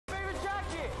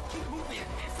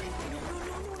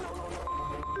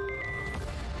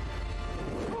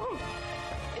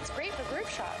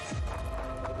shots.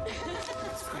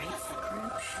 It's great for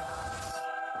group shots.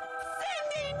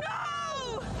 Cindy,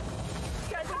 no!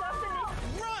 Guys, we lost Cindy.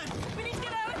 Run! We need to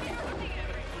get out of here.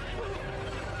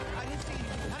 I didn't see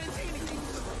anything. I didn't see anything.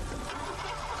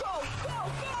 Go, go,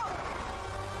 go!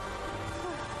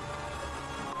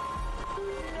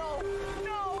 No,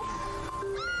 no!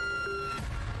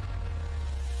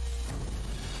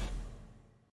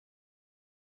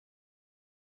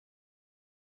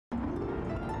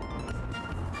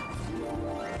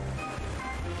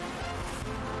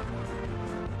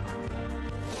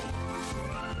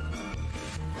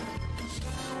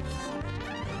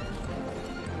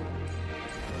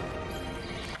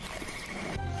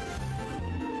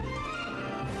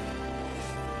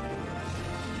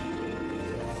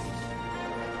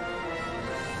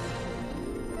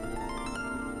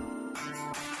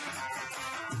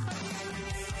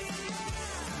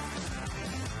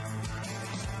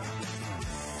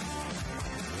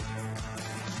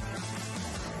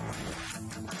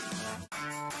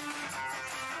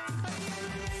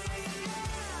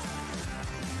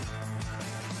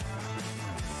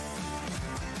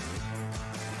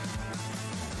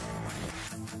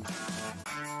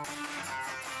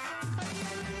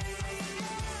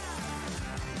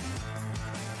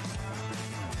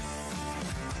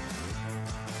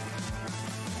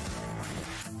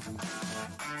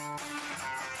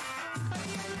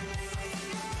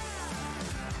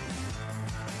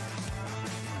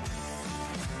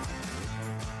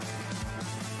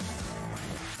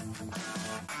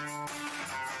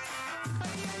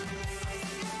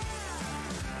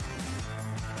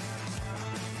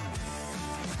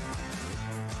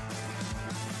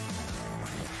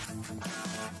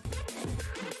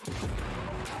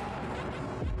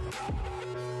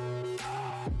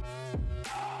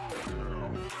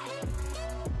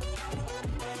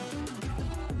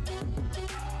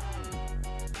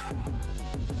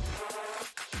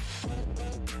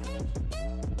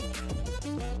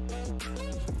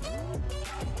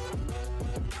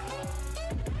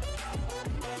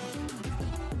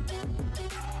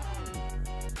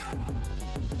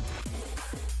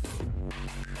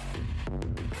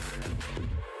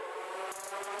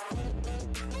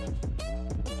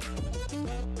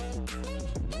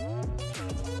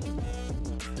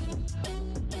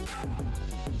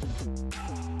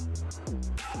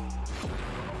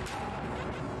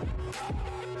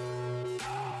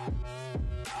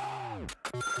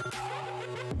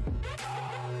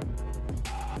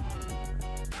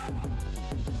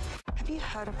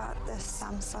 Heard about this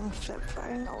Samsung flip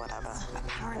phone or whatever.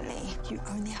 Apparently, you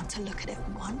only have to look at it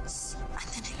once, and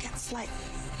then it gets like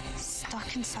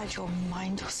stuck inside your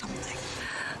mind or something.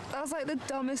 That's like the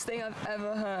dumbest thing I've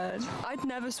ever heard. I'd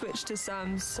never switch to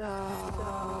Samsung.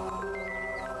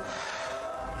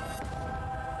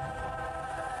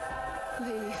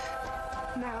 Leave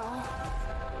now.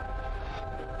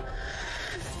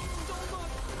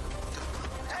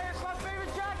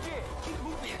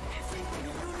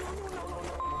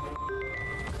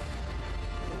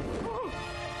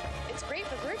 It's great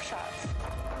for group shots.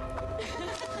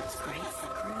 It's great for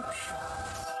group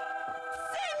shots.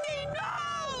 Cindy,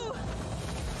 no!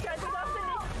 Guys, we lost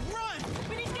Cindy. Run!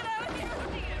 We need to get out of here.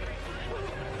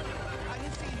 I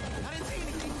didn't see anything. I didn't see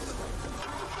anything.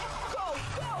 Go,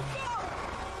 go, go!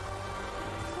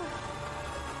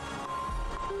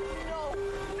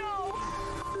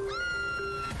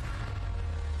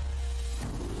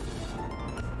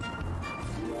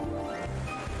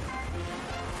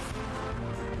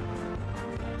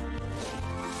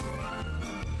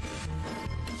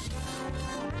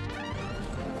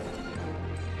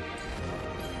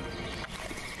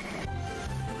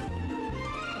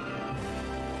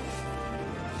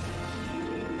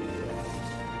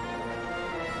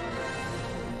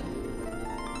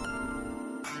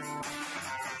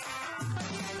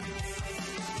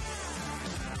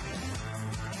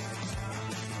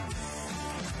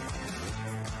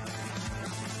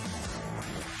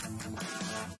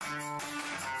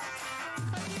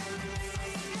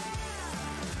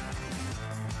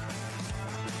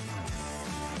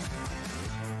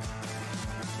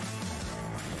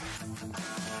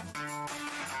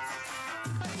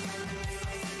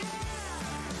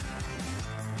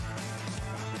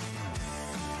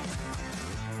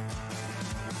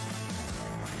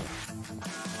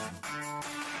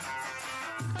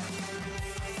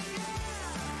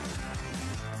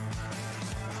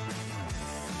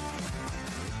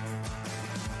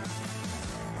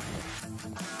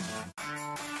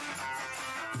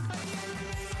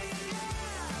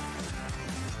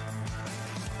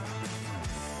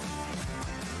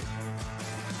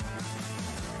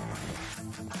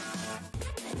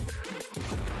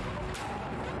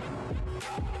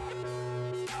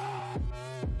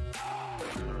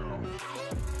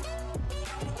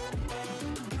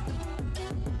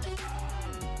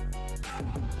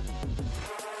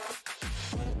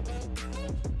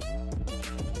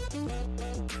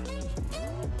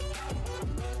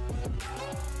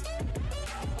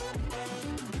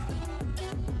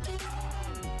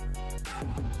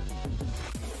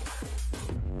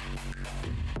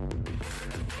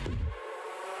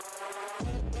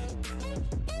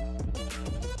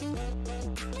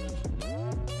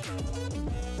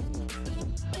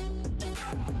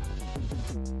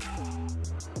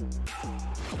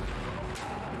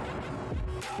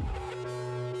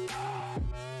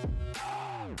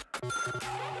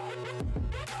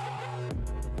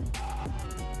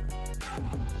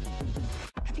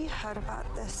 heard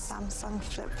about this Samsung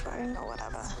flip phone or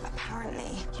whatever?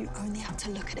 Apparently, you only have to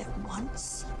look at it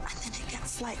once, and then it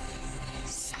gets like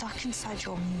stuck inside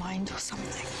your mind or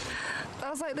something.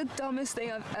 That's like the dumbest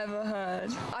thing I've ever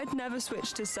heard. I'd never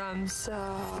switch to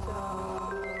Samsung.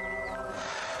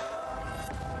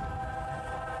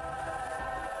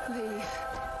 Leave.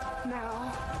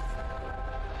 Now.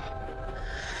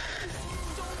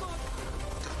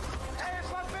 Hey,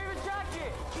 it's my favorite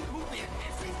jacket! Keep moving.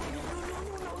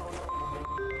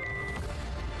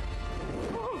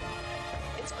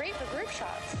 It's great for group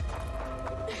shots.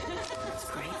 It's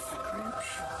great for group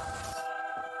shots.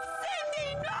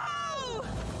 Cindy, no!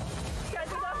 Guys,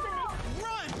 we lost Cindy.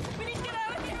 Run! We need to get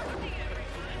out of here.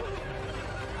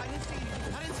 I didn't see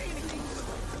anything. I didn't see anything.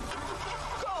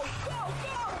 Go, go,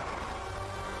 go!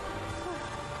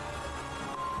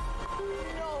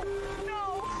 No, no!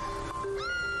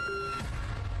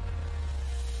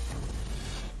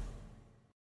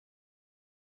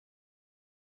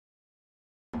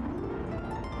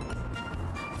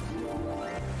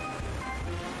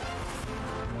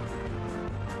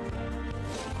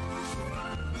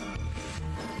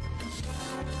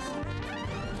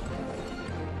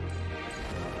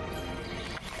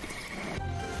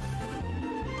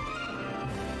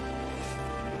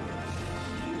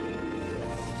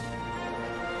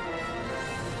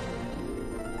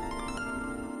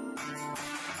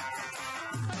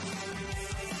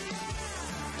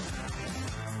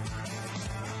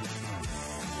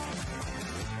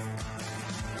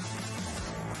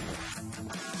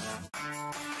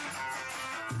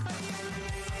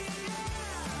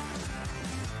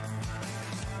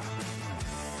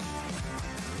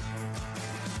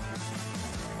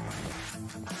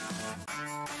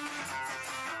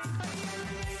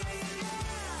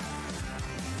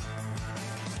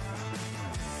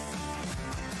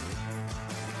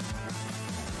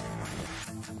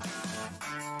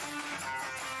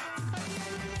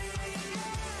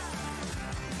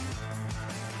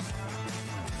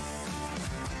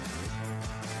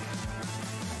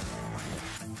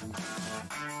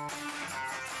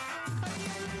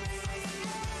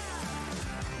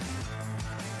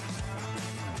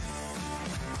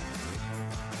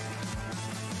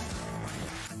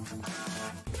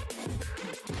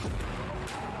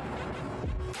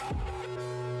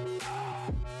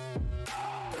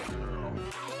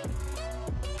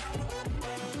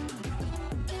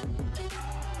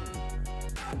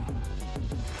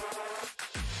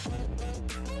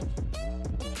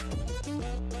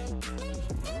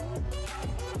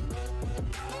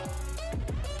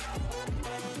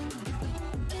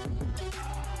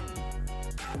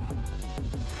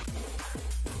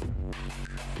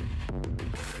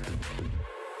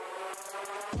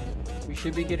 We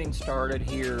should be getting started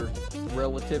here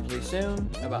relatively soon,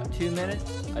 about 2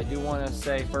 minutes. I do want to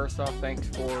say first off, thanks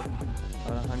for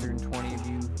 120 of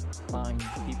you fine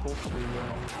people for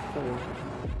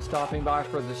stopping by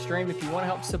for the stream. If you want to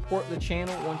help support the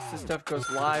channel, once this stuff goes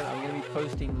live, I'm going to be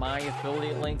posting my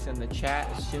affiliate links in the chat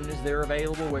as soon as they're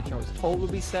available, which I was told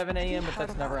would be 7 a.m., but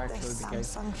that's never actually the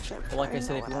case. But like I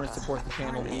said, if you want to support the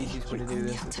channel, the easiest way to do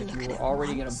this is if you were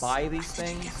already going to buy these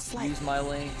things, use my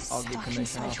link, I'll get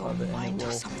commission off of it, and it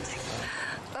will.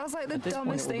 That's like the At this point,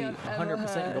 dumbest it will thing be I've ever 100%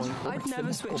 heard. going I'd towards the never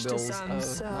medical switch to bills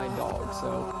Samsung. of my dog. So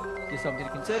just something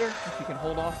to consider. If you can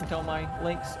hold off until my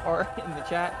links are in the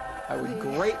chat, I would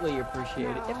greatly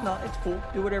appreciate it. If not, it's cool.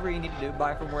 Do whatever you need to do.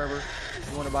 Buy from wherever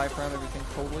you want to buy from.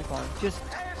 Everything's totally fine. Just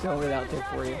throwing it out there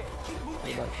for you.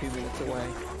 We're about 2 minutes away.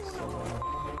 So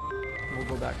we'll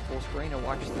go back full screen and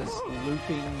watch this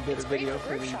looping bit of video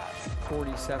for the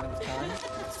 47th time.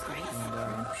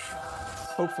 And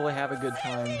hopefully have a good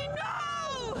time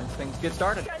as things get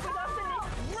started. Guys, we lost Cindy.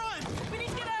 Run! We need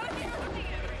to get out of here.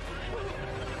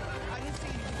 I didn't see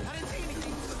anything. I didn't see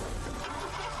anything.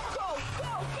 Go,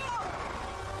 go, go!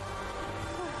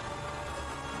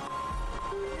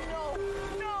 No,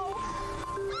 no!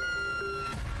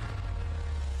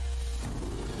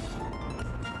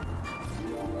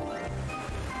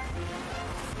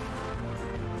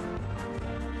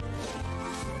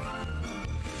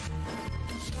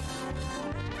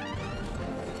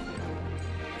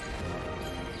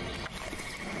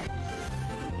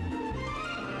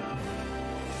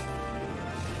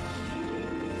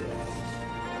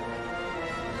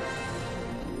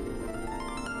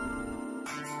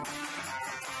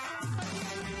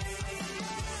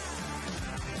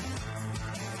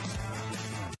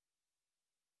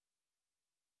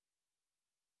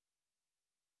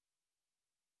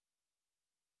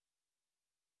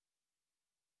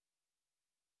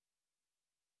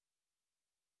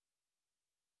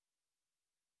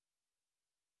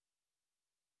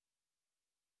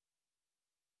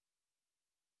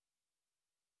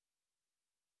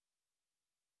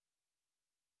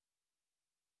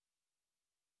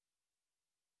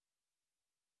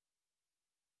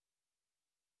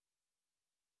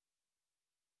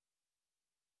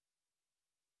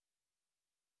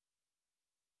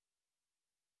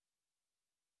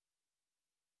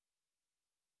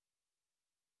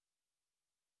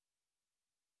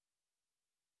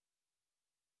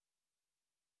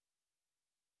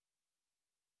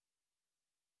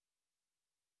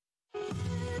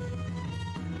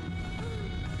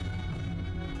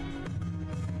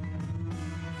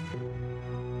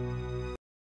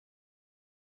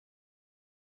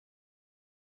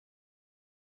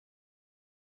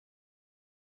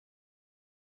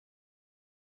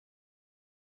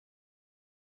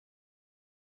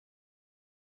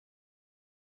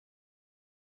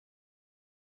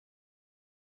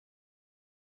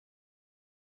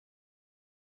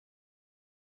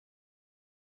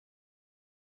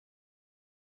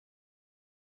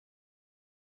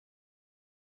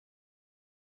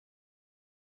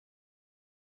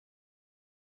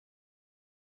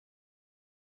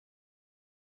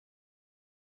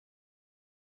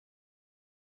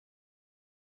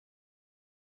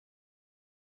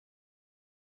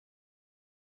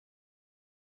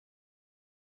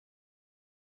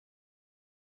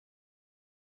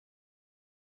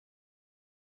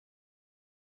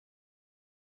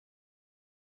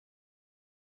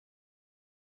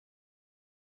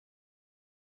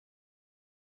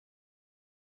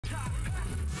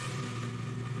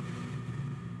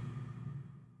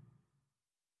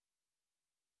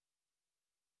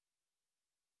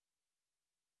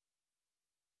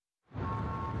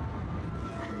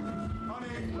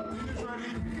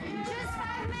 Just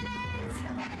 5 minutes!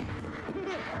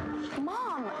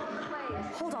 Mom!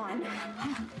 Hold on.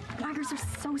 Laggers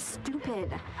are so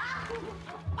stupid.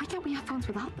 Why can't we have phones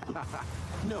without them?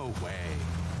 No way.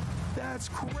 That's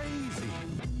crazy.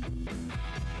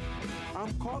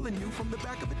 I'm calling you from the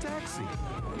back of the taxi.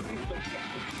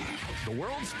 The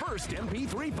world's first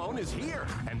MP3 phone is here,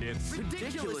 and it's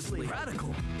Ridiculously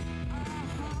radical.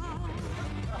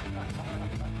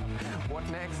 What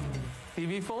next?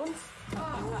 TV phones?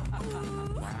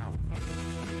 wow.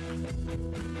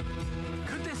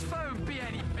 Could this phone be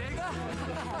any bigger?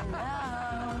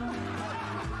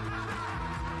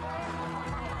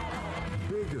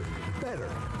 Bigger, better,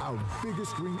 our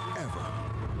biggest screen ever.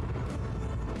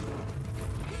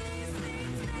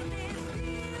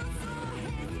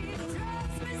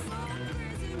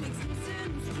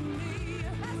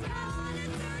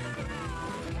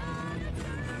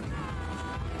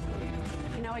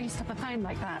 You know, I used to have a phone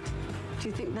like that. Do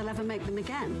you think they'll ever make them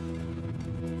again?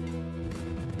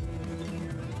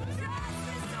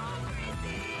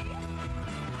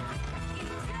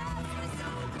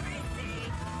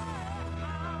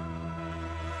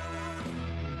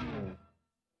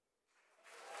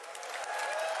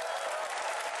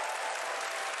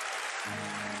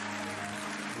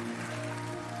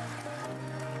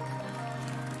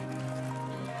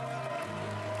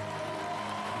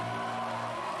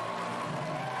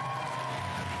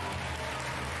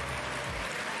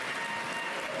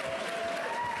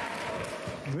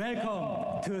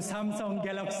 Welcome to Samsung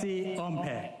Galaxy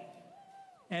Unpacked,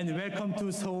 and welcome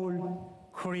to Seoul,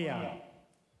 Korea.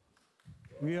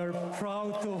 We are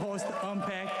proud to host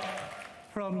Unpacked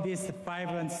from this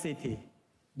vibrant city,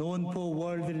 known for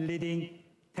world-leading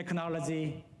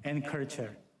technology and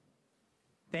culture.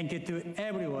 Thank you to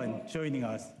everyone joining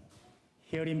us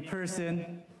here in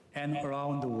person and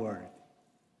around the world.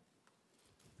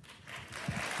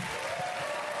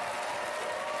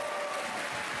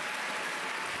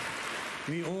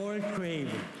 We all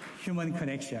crave human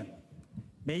connection.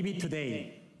 Maybe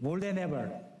today, more than ever,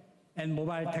 and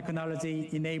mobile technology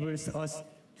enables us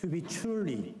to be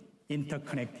truly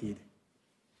interconnected.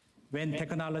 When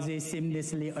technology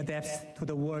seamlessly adapts to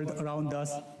the world around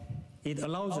us, it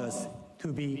allows us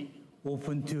to be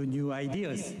open to new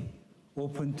ideas,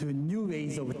 open to new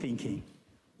ways of thinking,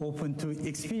 open to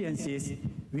experiences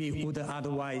we would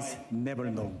otherwise never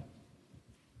know.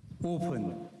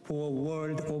 Open for a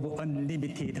world of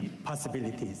unlimited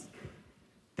possibilities.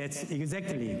 That's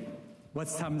exactly what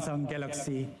Samsung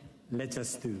Galaxy lets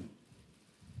us do.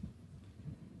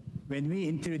 When we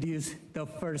introduced the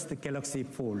first Galaxy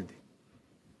Fold,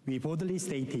 we boldly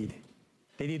stated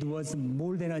that it was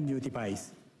more than a new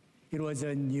device. It was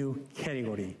a new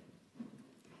category.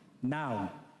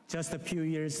 Now, just a few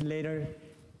years later,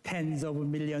 tens of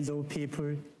millions of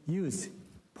people use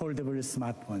foldable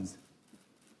smartphones.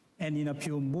 And in a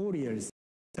few more years,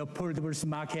 the foldables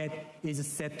market is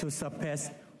set to surpass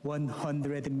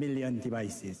 100 million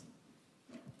devices.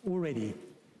 Already,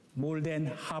 more than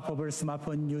half of our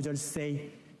smartphone users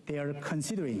say they are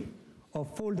considering a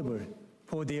foldable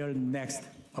for their next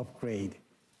upgrade.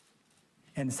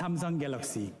 And Samsung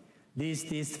Galaxy leads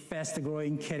this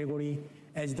fast-growing category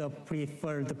as the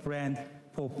preferred brand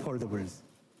for foldables.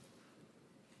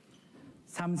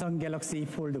 Samsung Galaxy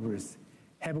foldables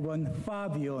have gone far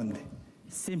beyond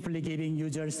simply giving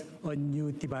users a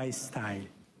new device style.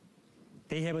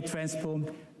 They have transformed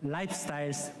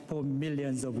lifestyles for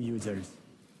millions of users.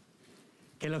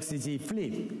 Galaxy Z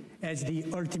Flip, as the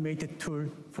ultimate tool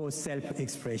for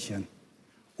self-expression,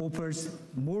 offers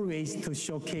more ways to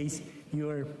showcase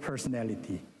your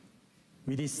personality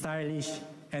with a stylish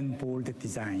and bold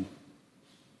design.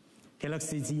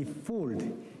 Galaxy Z Fold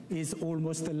is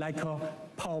almost like a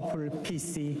powerful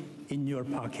PC in your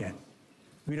pocket,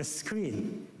 with a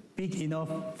screen big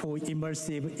enough for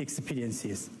immersive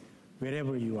experiences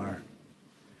wherever you are,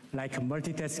 like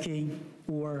multitasking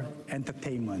or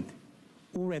entertainment,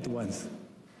 all at once.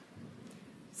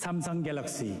 Samsung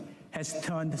Galaxy has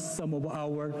turned some of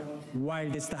our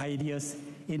wildest ideas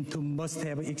into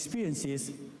must-have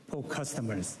experiences for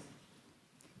customers.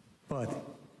 But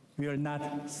we are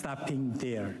not stopping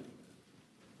there.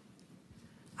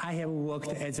 I have worked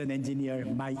as an engineer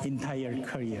my entire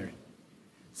career,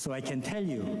 so I can tell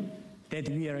you that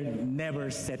we are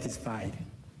never satisfied.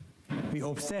 We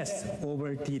obsess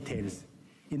over details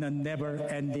in a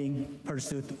never-ending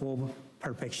pursuit of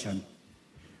perfection.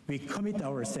 We commit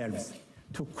ourselves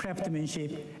to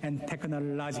craftsmanship and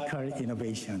technological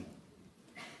innovation.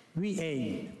 We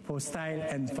aim for style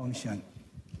and function,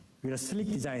 with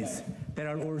sleek designs that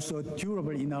are also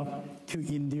durable enough to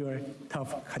endure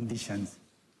tough conditions.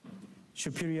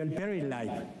 superior battery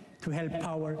life to help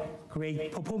power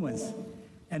great performance,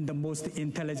 and the most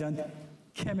intelligent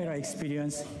camera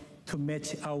experience to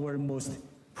match our most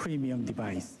premium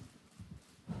device.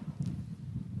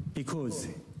 Because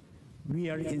we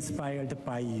are inspired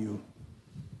by you,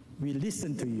 we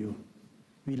listen to you,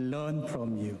 we learn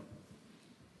from you,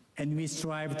 and we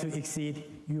strive to exceed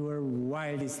your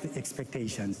wildest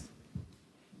expectations.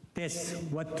 That's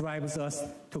what drives us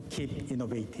to keep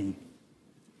innovating.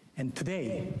 And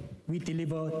today, we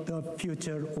deliver the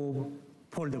future of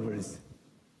foldables.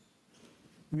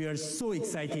 We are so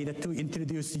excited to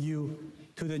introduce you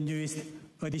to the newest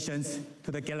additions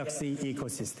to the Galaxy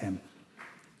ecosystem.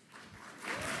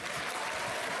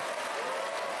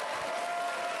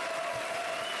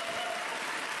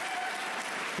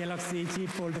 Galaxy Z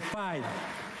Fold 5,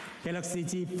 Galaxy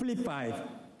Z Flip 5,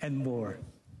 and more.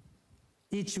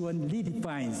 Each one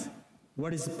redefines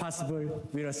what is possible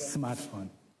with a smartphone.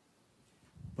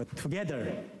 But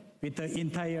together with the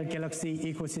entire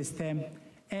Galaxy ecosystem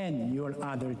and your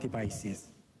other devices,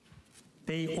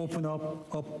 they open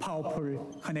up a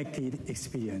powerful connected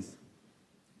experience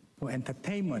for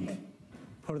entertainment,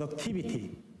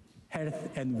 productivity, health,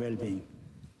 and well-being.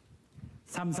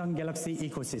 Samsung Galaxy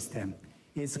ecosystem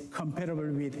is compatible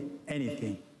with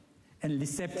anything and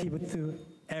receptive to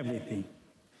everything,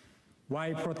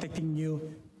 while protecting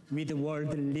you with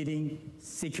world-leading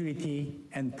security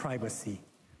and privacy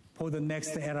for the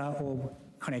next era of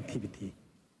connectivity,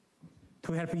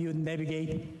 to help you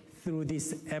navigate through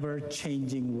this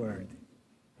ever-changing world.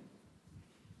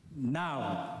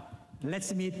 Now,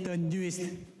 let's meet the newest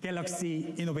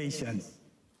Galaxy innovations.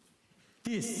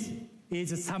 This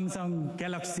is Samsung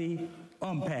Galaxy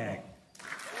Unpacked.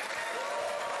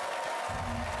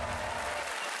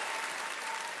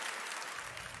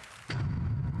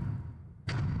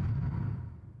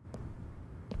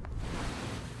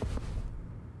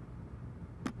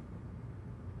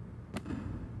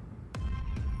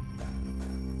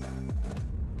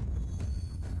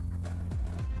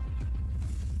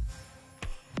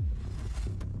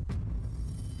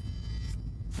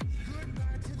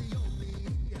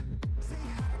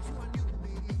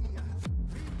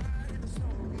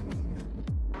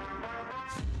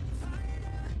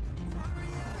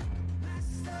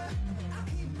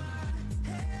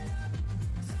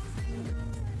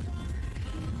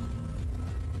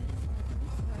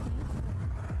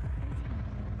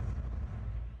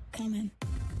 Coming.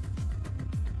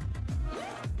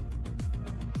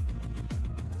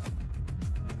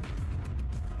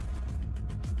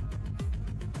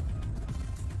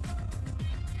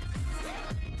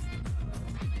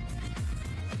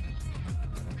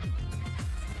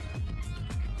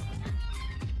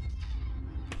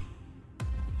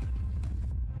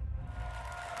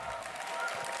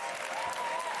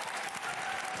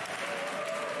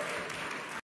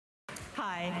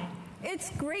 Hi,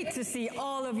 it's great to see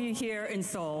all of you here in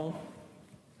Seoul.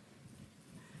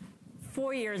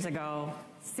 4 years ago,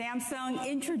 Samsung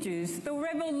introduced the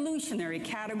revolutionary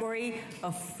category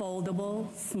of foldable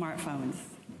smartphones.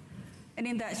 And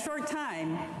in that short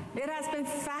time, it has been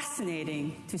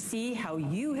fascinating to see how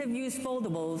you have used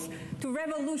foldables to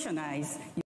revolutionize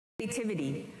your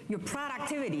creativity, your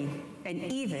productivity, and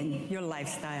even your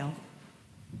lifestyle.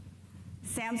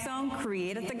 Samsung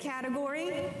created the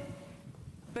category,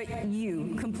 but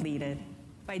you completed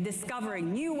by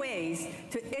discovering new ways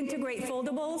to integrate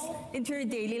foldables into your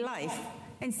daily life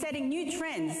and setting new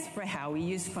trends for how we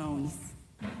use phones.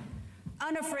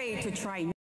 Unafraid to try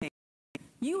new things,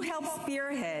 you help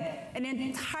spearhead an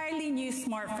entirely new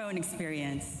smartphone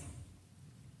experience.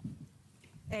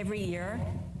 Every year,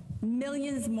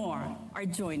 millions more are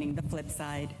joining the flip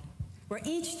side, where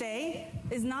each day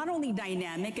is not only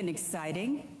dynamic and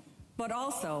exciting, but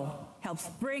also helps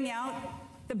bring out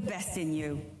the best in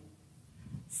you.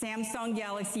 Samsung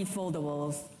Galaxy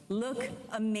Foldables look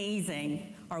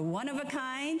amazing, are one of a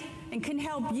kind, and can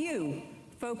help you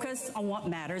focus on what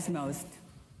matters most,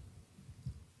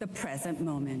 the present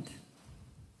moment.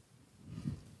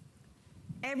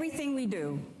 Everything we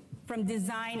do, from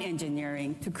design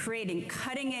engineering to creating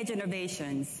cutting-edge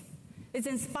innovations, is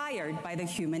inspired by the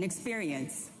human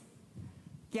experience.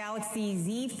 Galaxy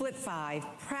Z Flip 5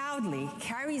 proudly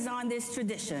carries on this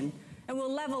tradition and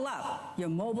will level up your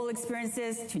mobile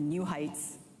experiences to new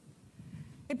heights.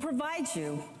 It provides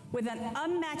you with an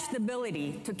unmatched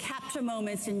ability to capture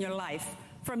moments in your life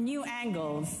from new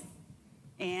angles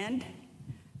and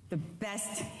the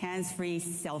best hands-free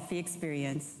selfie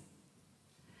experience.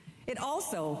 It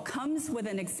also comes with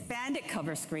an expanded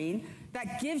cover screen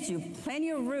that gives you plenty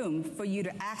of room for you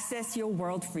to access your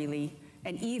world freely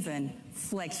and even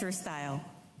flex your style.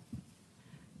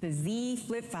 The Z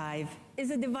Flip 5 is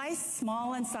a device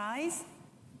small in size,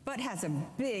 but has a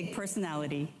big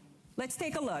personality. Let's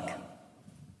take a look.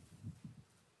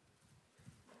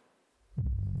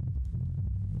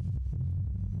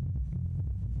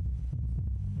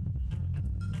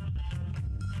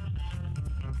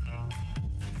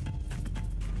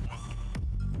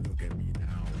 Look at me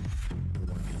now.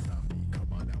 No one can stop me. Come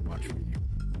on now, watch me.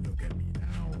 Look at me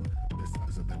now. The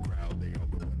size of the crowd, they all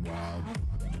going wild.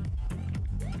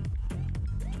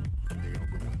 They all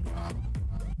going wild.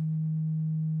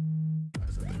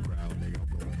 Size of the crowd, they all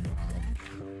going wild.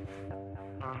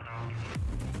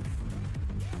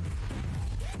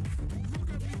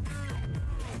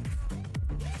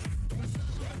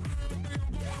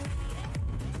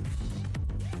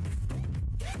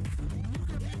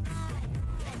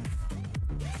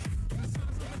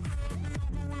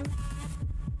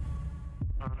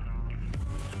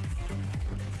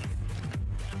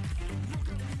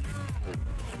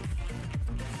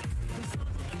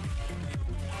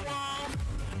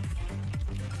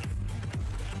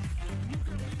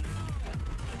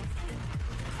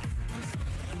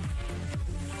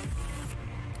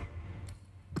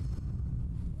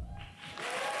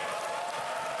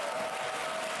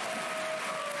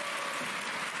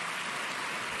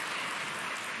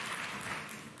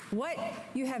 What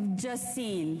you have just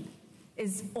seen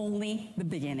is only the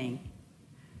beginning.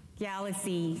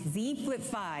 Galaxy Z Flip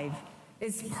 5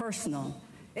 is personal,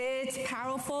 it's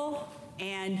powerful,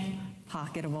 and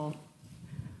pocketable.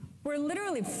 We're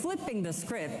literally flipping the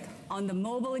script on the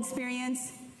mobile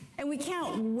experience, and we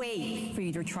can't wait for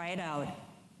you to try it out.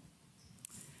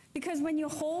 Because when you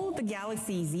hold the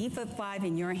Galaxy Z Flip 5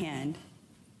 in your hand,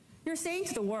 you're saying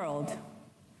to the world,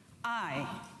 I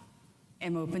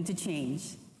am open to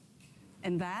change.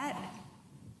 And that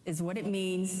is what it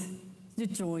means to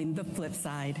join the flip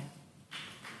side.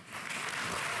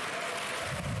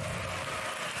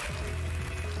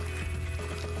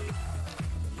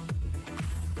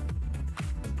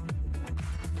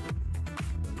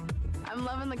 I'm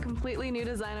loving the completely new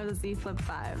design of the Z Flip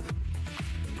 5.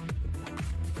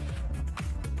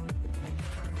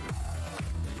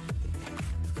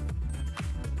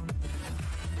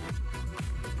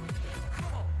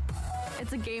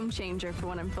 It's a game changer for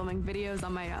when I'm filming videos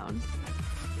on my own.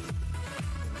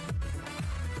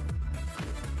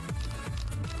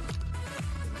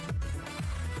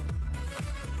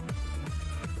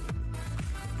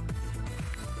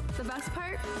 The best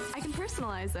part, I can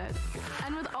personalize it.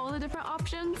 And with all the different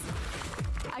options,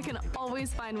 I can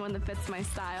always find one that fits my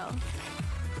style.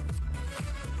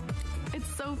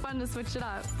 It's so fun to switch it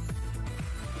up.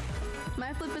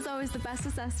 My flip is always the best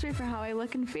accessory for how I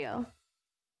look and feel.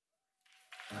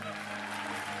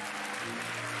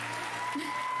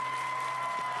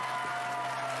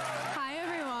 Hi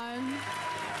everyone!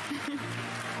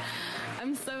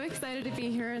 I'm so excited to be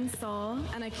here in Seoul,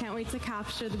 and I can't wait to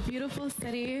capture the beautiful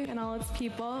city and all its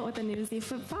people with the new Z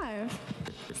Flip 5.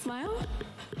 Smile?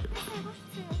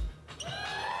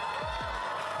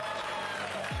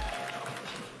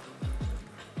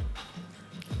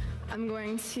 I'm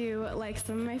going to like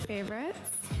some of my favorites.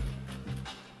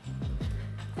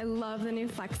 I love the new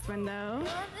flex window. I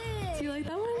love it. Do you like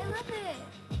that one? I love it.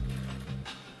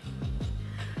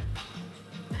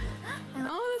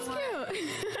 Oh, that's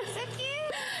cute. So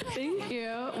cute. Thank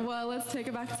you. Well, let's take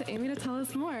it back to Amy to tell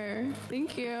us more.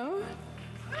 Thank you.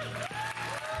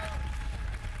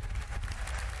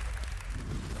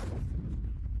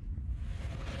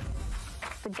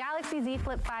 The Galaxy Z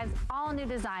Flip 5's all-new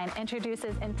design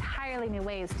introduces entirely new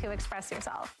ways to express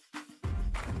yourself.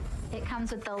 It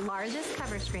comes with the largest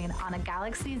cover screen on a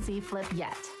Galaxy Z Flip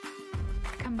yet.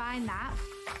 Combine that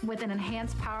with an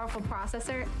enhanced powerful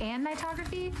processor and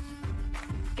nightography,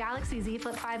 Galaxy Z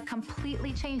Flip 5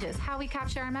 completely changes how we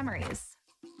capture our memories.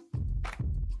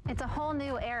 It's a whole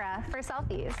new era for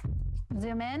selfies.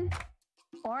 Zoom in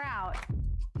or out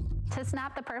to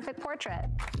snap the perfect portrait.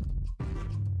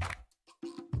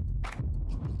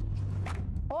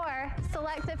 Or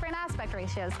select different aspect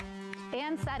ratios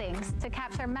and settings to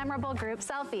capture memorable group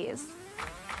selfies,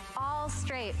 all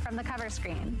straight from the cover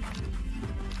screen.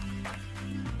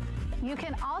 You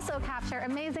can also capture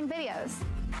amazing videos,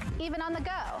 even on the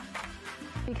go,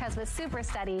 because with Super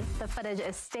Steady, the footage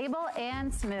is stable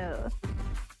and smooth.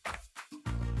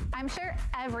 I'm sure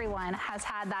everyone has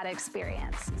had that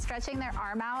experience, stretching their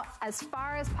arm out as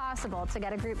far as possible to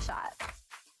get a group shot.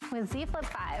 With Z Flip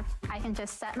 5, I can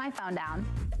just set my phone down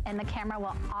and the camera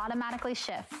will automatically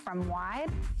shift from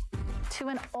wide to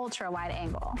an ultra wide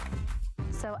angle,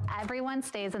 so everyone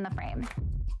stays in the frame.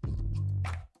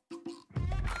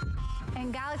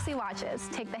 And Galaxy Watches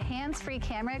take the hands-free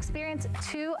camera experience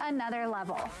to another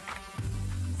level.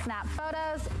 Snap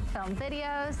photos, film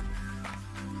videos,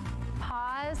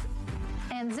 pause,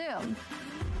 and zoom,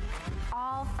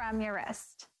 all from your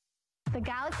wrist. The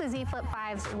Galaxy Z Flip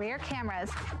 5's rear cameras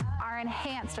are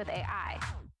enhanced with AI,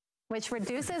 which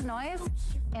reduces noise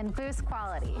and boosts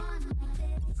quality.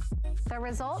 The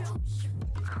result?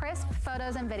 Crisp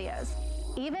photos and videos,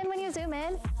 even when you zoom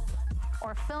in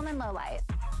or film in low light.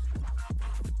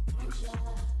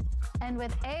 And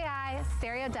with AI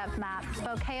stereo depth map,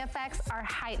 bokeh effects are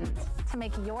heightened to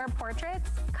make your portraits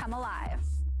come alive.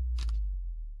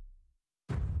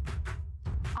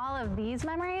 All of these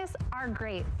memories are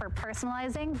great for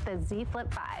personalizing the Z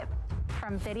Flip 5,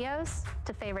 from videos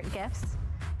to favorite gifts,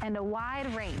 and a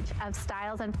wide range of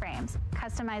styles and frames.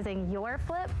 Customizing your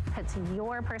flip puts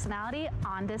your personality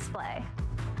on display.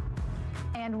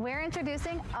 And we're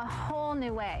introducing a whole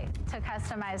new way to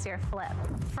customize your flip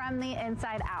from the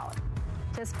inside out.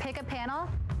 Just pick a panel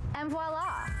and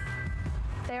voila!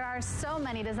 There are so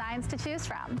many designs to choose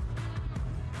from.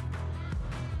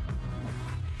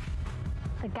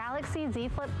 The Galaxy Z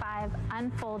Flip 5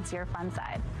 unfolds your fun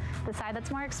side, the side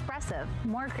that's more expressive,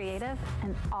 more creative,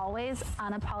 and always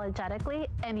unapologetically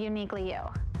and uniquely you.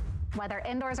 Whether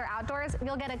indoors or outdoors,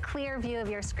 you'll get a clear view of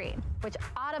your screen, which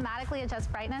automatically adjusts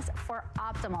brightness for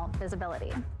optimal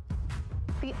visibility.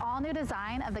 The all-new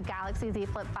design of the Galaxy Z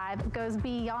Flip 5 goes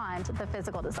beyond the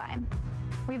physical design.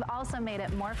 We've also made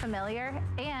it more familiar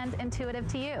and intuitive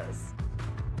to use.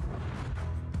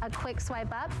 A quick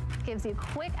swipe up gives you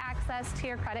quick access to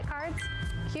your credit cards,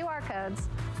 QR codes,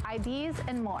 IDs,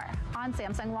 and more on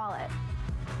Samsung Wallet.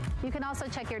 You can also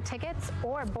check your tickets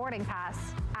or boarding pass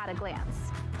at a glance.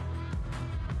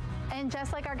 And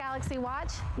just like our Galaxy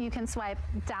Watch, you can swipe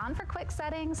down for quick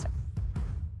settings,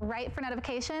 right for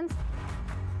notifications,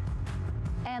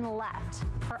 and left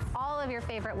for all of your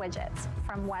favorite widgets,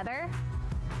 from weather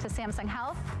to Samsung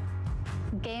Health,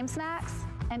 game snacks,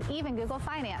 and even Google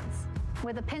Finance.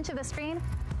 With a pinch of the screen,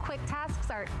 quick tasks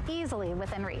are easily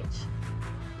within reach.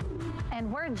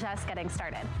 And we're just getting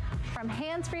started. From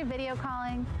hands-free video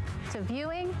calling, to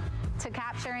viewing, to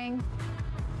capturing,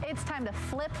 it's time to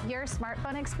flip your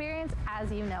smartphone experience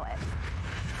as you know it.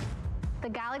 The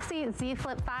Galaxy Z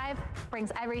Flip 5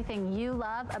 brings everything you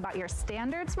love about your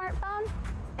standard smartphone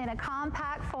in a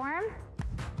compact form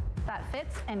that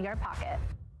fits in your pocket.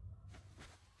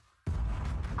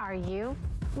 Are you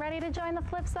ready to join the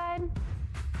flip side?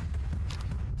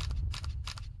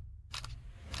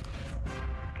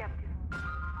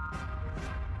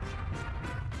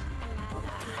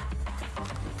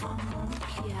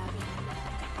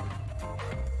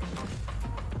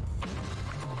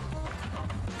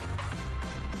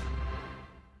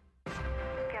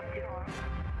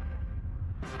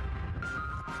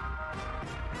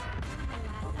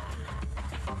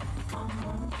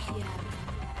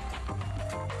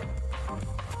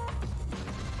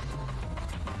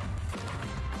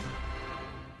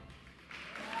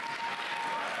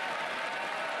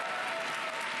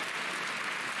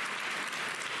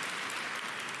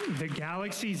 The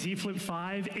Galaxy Z Flip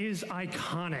 5 is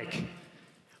iconic.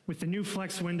 With the new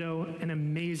Flex window and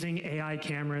amazing AI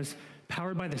cameras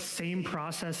powered by the same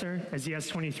processor as the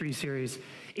S23 series,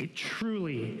 it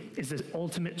truly is the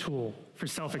ultimate tool for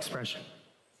self-expression.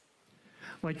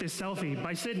 Like this selfie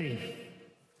by Sydney.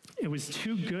 It was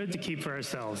too good to keep for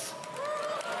ourselves.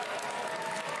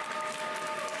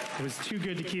 It was too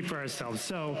good to keep for ourselves,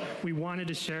 so we wanted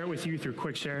to share it with you through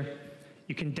QuickShare.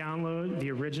 You can download the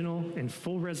original in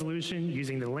full resolution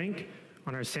using the link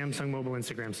on our Samsung Mobile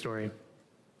Instagram story.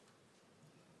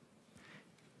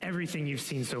 Everything you've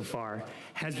seen so far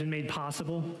has been made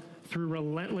possible through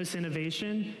relentless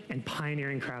innovation and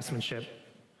pioneering craftsmanship.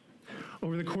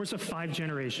 Over the course of 5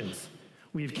 generations,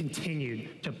 we have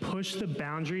continued to push the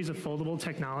boundaries of foldable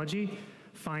technology,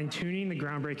 fine-tuning the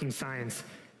groundbreaking science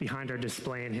behind our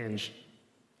display and hinge.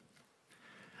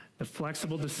 The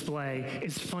flexible display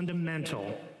is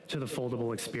fundamental to the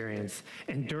foldable experience,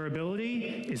 and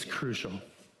durability is crucial.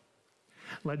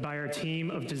 Led by our team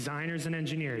of designers and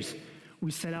engineers, we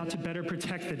set out to better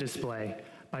protect the display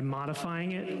by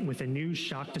modifying it with a new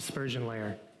shock dispersion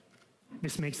layer.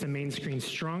 This makes the main screen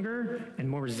stronger and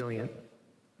more resilient.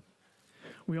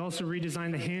 We also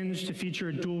redesigned the hinge to feature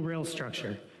a dual rail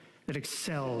structure that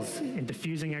excels in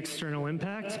diffusing external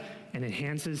impact and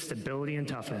enhances stability and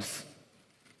toughness.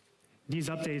 These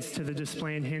updates to the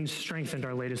display and hinge strengthened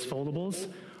our latest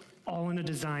foldables, all in a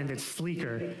design that's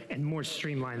sleeker and more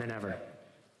streamlined than ever.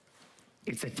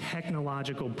 It's a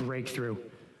technological breakthrough,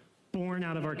 born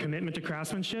out of our commitment to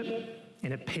craftsmanship,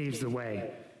 and it paves the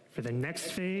way for the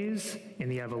next phase in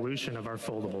the evolution of our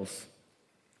foldables.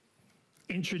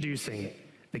 Introducing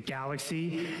the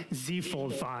Galaxy Z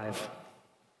Fold 5.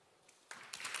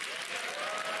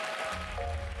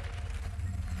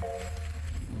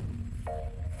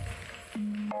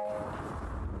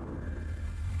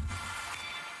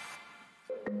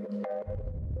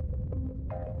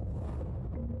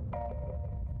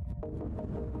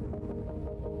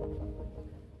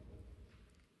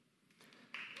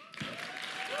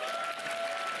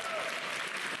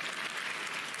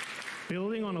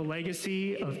 Building on a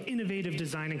legacy of innovative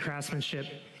design and craftsmanship,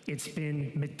 it's been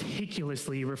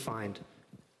meticulously refined.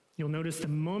 You'll notice the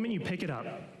moment you pick it up,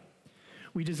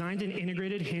 we designed an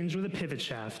integrated hinge with a pivot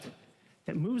shaft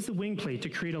that moves the wing plate to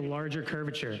create a larger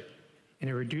curvature, and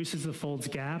it reduces the fold's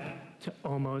gap to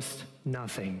almost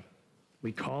nothing.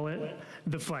 We call it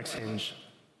the flex hinge.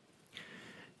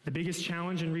 The biggest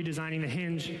challenge in redesigning the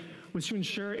hinge was to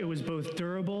ensure it was both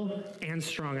durable and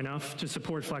strong enough to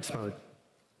support flex mode.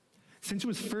 Since it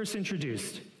was first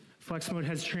introduced, Flex Mode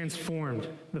has transformed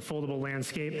the foldable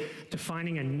landscape,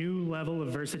 defining a new level of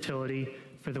versatility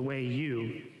for the way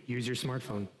you use your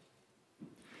smartphone.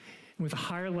 And with a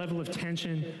higher level of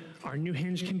tension, our new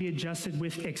hinge can be adjusted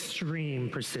with extreme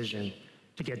precision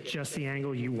to get just the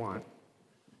angle you want.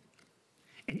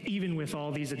 And even with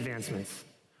all these advancements,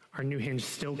 our new hinge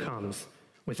still comes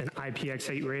with an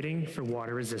IPX8 rating for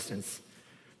water resistance,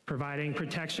 providing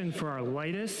protection for our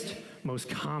lightest, most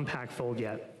compact fold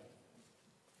yet.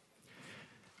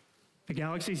 The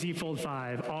Galaxy Z Fold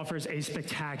 5 offers a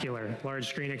spectacular large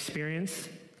screen experience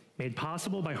made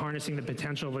possible by harnessing the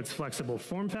potential of its flexible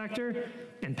form factor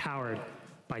and powered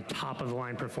by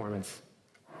top-of-the-line performance.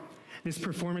 This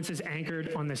performance is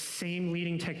anchored on the same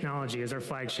leading technology as our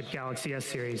flagship Galaxy S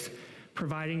series,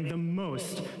 providing the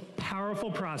most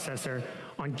powerful processor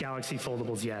on Galaxy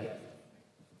foldables yet.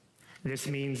 This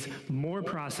means more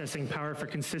processing power for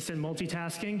consistent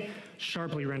multitasking,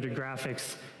 sharply rendered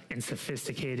graphics, and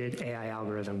sophisticated AI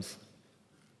algorithms.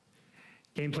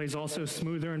 Gameplay is also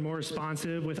smoother and more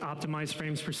responsive with optimized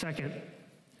frames per second.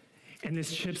 And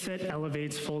this chipset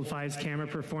elevates Fold 5's camera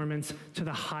performance to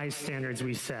the high standards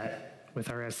we set with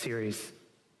our S series,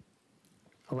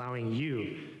 allowing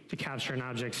you to capture an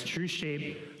object's true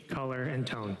shape, color, and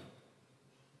tone.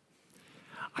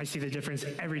 I see the difference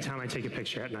every time I take a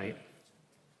picture at night.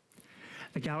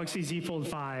 The Galaxy Z Fold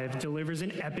 5 delivers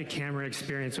an epic camera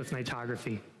experience with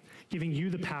nightography, giving you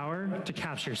the power to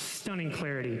capture stunning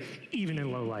clarity even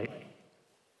in low light.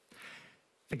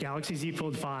 The Galaxy Z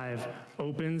Fold 5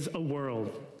 opens a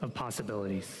world of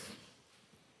possibilities.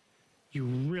 You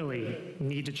really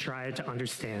need to try it to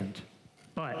understand.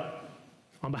 But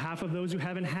on behalf of those who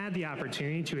haven't had the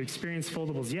opportunity to experience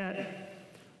foldables yet,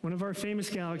 one of our famous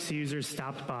Galaxy users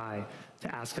stopped by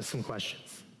to ask us some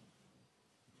questions.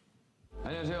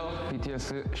 안녕하세요.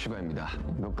 BTS 슈가입니다.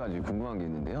 몇 가지 궁금한 게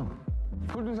있는데요.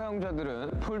 폴드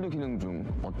사용자들은 폴드 기능 중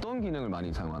어떤 기능을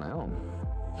많이 사용하나요?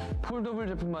 폴더블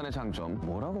제품만의 장점,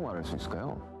 뭐라고 말할 수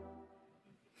있을까요?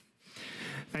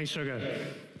 Thanks, Sugar.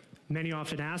 Many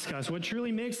often ask us what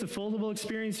truly makes the foldable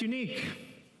experience unique.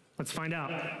 Let's find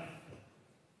out.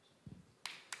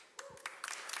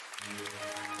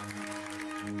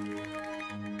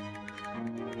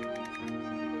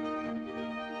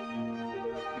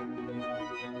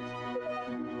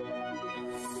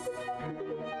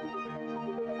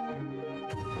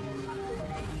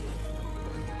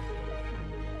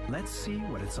 Let's see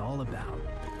what it's all about.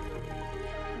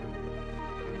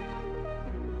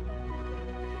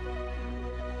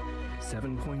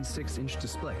 7.6-inch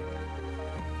display,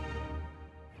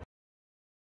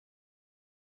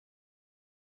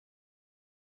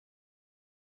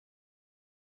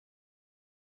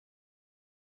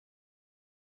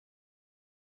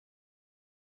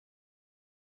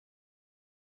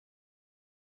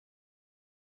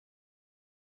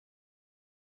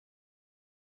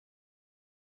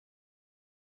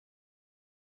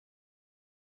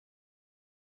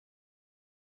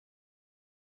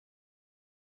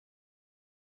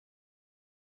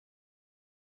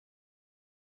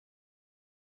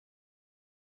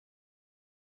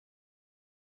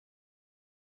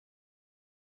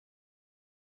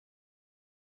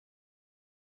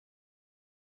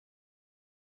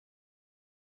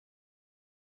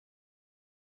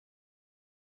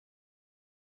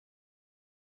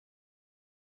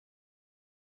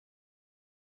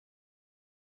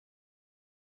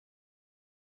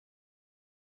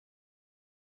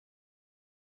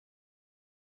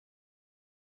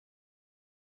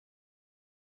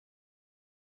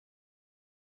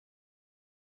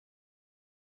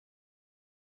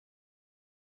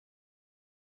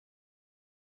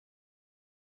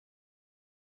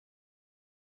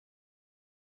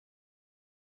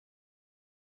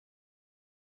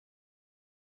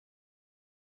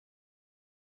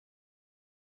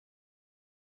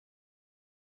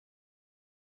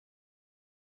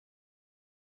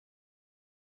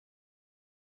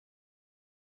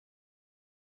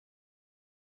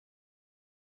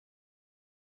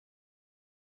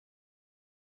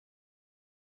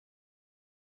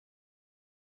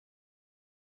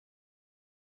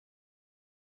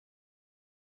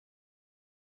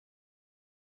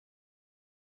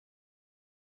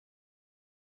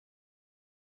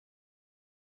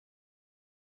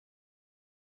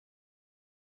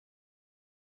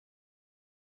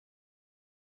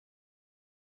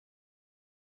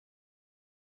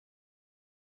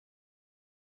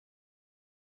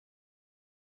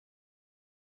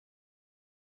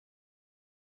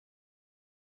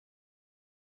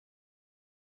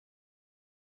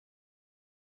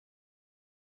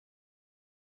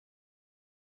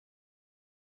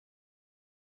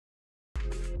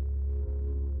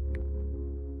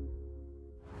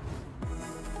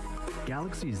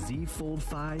 Galaxy Z Fold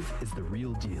 5 is the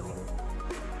real deal.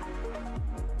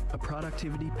 A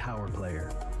productivity power player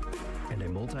and a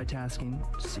multitasking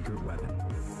secret weapon.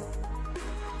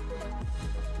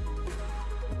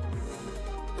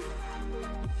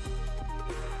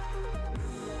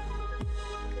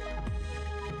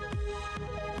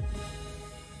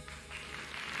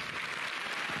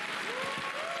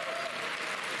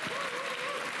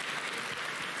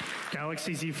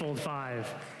 Galaxy Z Fold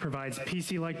 5 provides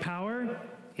PC-like power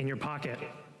in your pocket.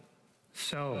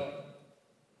 So,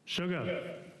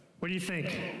 Sugar, what do you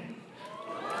think?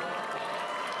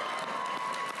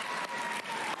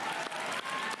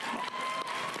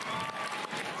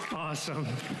 Awesome.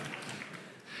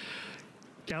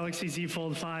 Galaxy Z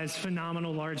Fold 5's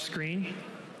phenomenal large screen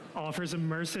offers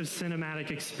immersive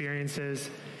cinematic experiences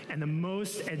and the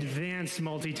most advanced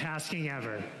multitasking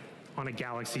ever on a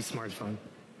Galaxy smartphone.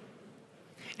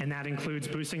 And that includes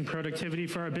boosting productivity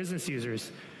for our business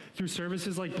users through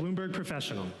services like Bloomberg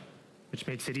Professional, which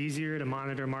makes it easier to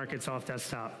monitor markets off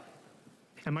desktop,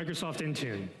 and Microsoft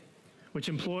Intune, which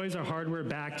employs our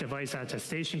hardware-backed device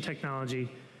attestation technology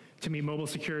to meet mobile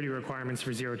security requirements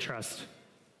for Zero Trust.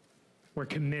 We're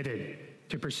committed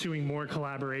to pursuing more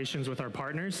collaborations with our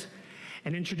partners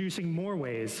and introducing more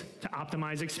ways to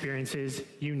optimize experiences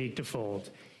unique to Fold,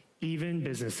 even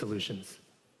business solutions.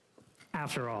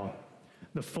 After all,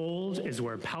 the Fold is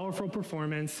where powerful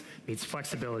performance meets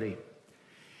flexibility.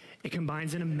 It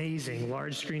combines an amazing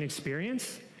large screen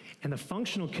experience and the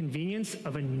functional convenience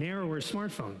of a narrower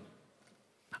smartphone.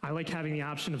 I like having the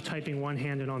option of typing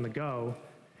one-handed on the go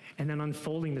and then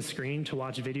unfolding the screen to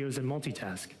watch videos and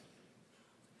multitask.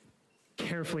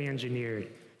 Carefully engineered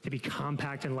to be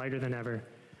compact and lighter than ever,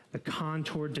 the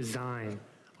contoured design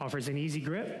offers an easy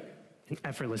grip and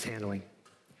effortless handling.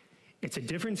 It's a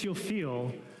difference you'll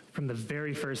feel from the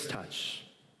very first touch.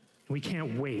 We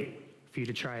can't wait for you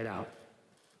to try it out.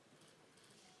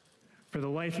 For the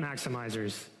life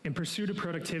maximizers, in pursuit of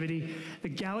productivity, the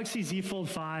Galaxy Z Fold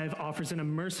 5 offers an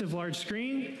immersive large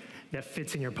screen that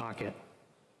fits in your pocket.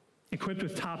 Equipped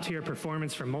with top-tier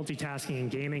performance for multitasking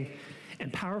and gaming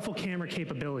and powerful camera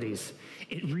capabilities,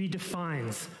 it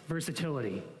redefines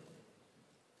versatility.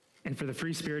 And for the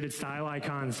free-spirited style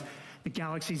icons, the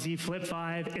Galaxy Z Flip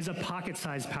 5 is a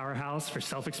pocket-sized powerhouse for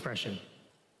self-expression.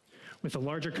 With a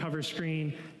larger cover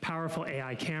screen, powerful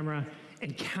AI camera,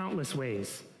 and countless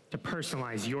ways to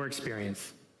personalize your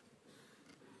experience.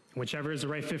 And whichever is the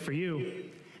right fit for you,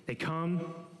 they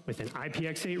come with an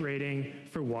IPX8 rating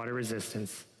for water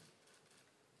resistance.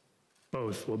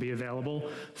 Both will be available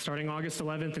starting August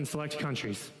 11th in select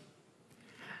countries.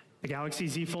 The Galaxy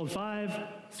Z Fold 5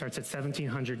 starts at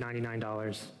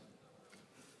 $1,799,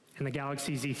 and the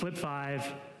Galaxy Z Flip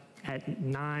 5 at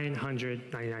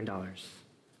 $999.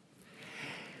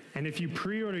 And if you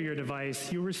pre-order your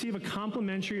device, you'll receive a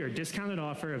complimentary or discounted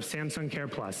offer of Samsung Care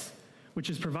Plus, which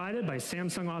is provided by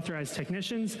Samsung authorized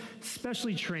technicians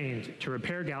specially trained to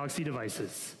repair Galaxy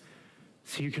devices,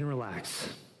 so you can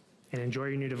relax and enjoy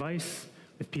your new device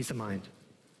with peace of mind.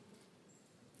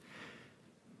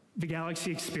 The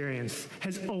Galaxy experience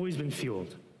has always been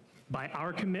fueled by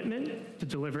our commitment to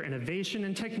deliver innovation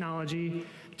and technology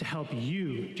to help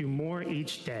you do more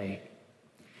each day.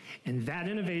 And that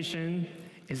innovation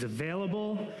is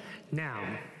available now.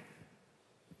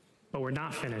 But we're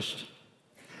not finished.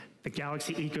 The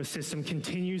Galaxy ecosystem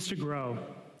continues to grow,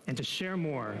 and to share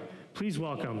more, please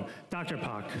welcome Dr.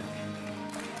 Pak.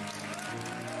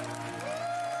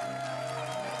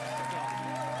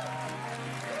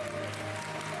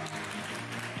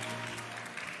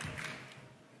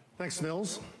 Thanks,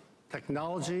 Nils.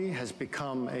 Technology has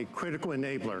become a critical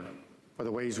enabler for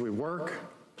the ways we work,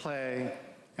 play,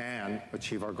 and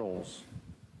achieve our goals.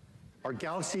 Our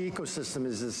Galaxy ecosystem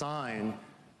is designed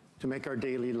to make our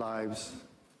daily lives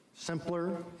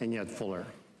simpler and yet fuller.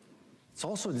 It's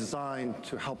also designed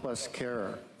to help us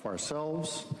care for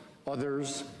ourselves,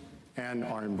 others, and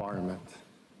our environment.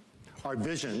 Our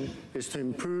vision is to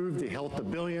improve the health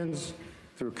of billions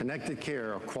through connected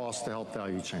care across the health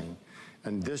value chain.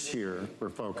 And this year, we're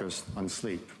focused on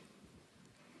sleep.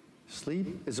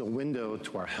 Sleep is a window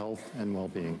to our health and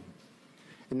well-being.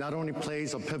 It not only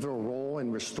plays a pivotal role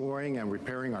in restoring and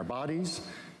repairing our bodies,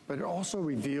 but it also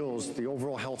reveals the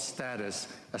overall health status,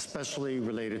 especially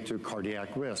related to cardiac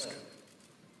risk.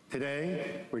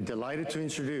 Today, we're delighted to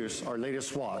introduce our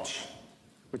latest watch,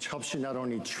 which helps you not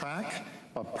only track,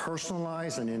 but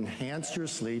personalize and enhance your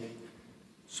sleep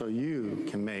so you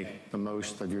can make the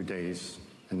most of your days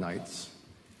and nights.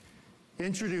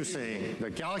 Introducing the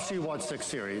Galaxy Watch 6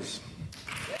 series.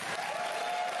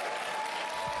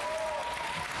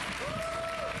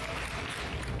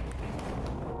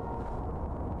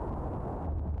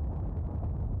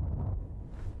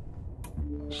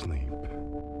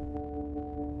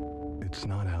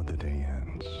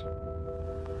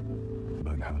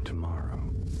 how tomorrow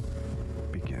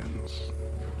begins.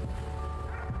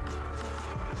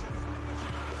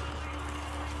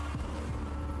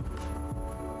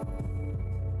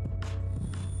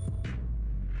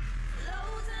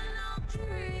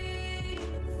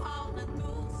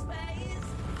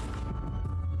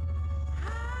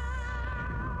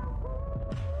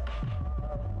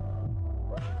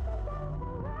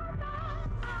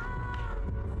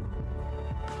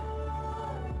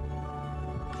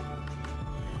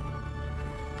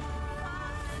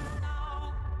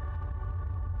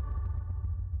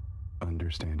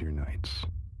 Understand your nights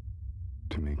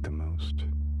to make the most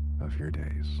of your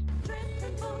days.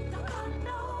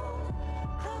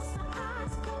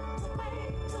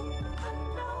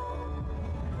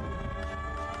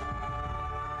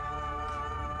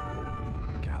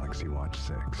 Galaxy Watch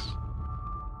 6.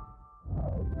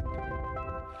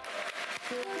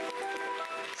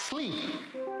 Sleep.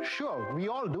 Sure, we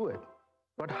all do it.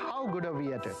 But how good are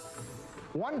we at it?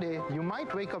 One day, you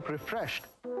might wake up refreshed,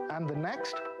 and the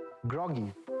next,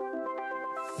 groggy.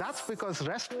 That's because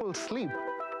restful sleep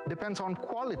depends on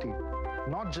quality,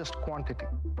 not just quantity.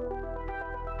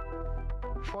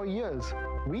 For years,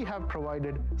 we have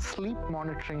provided sleep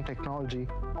monitoring technology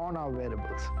on our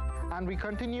wearables, and we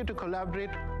continue to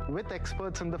collaborate with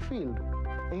experts in the field,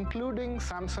 including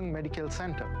Samsung Medical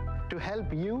Center, to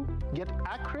help you get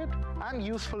accurate and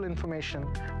useful information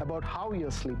about how you're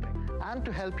sleeping, and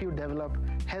to help you develop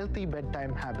healthy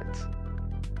bedtime habits.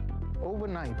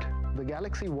 Overnight, the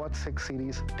Galaxy Watch 6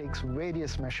 series takes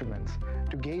various measurements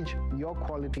to gauge your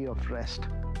quality of rest.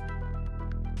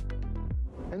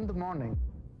 In the morning,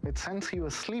 it sends you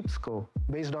a sleep score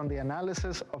based on the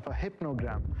analysis of a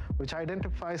hypnogram, which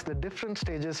identifies the different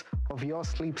stages of your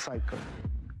sleep cycle.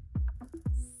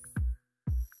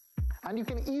 And you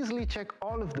can easily check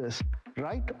all of this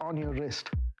right on your wrist.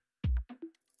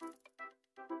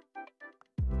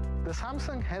 The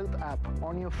Samsung Health app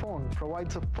on your phone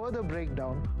provides a further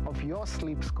breakdown of your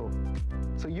sleep score,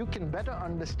 so you can better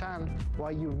understand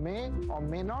why you may or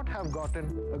may not have gotten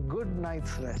a good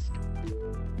night's rest.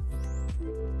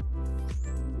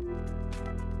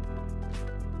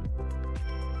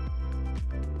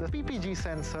 The PPG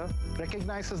sensor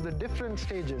recognizes the different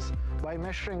stages by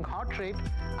measuring heart rate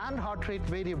and heart rate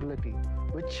variability,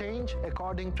 which change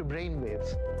according to brain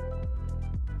waves.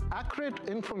 Accurate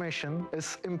information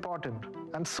is important,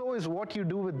 and so is what you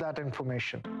do with that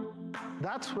information.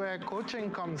 That's where coaching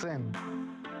comes in.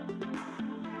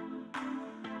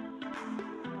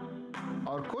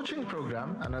 Our coaching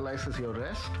program analyzes your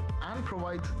rest and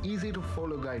provides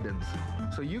easy-to-follow guidance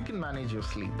so you can manage your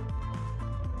sleep.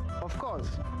 Of course,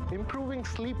 improving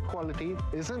sleep quality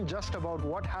isn't just about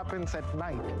what happens at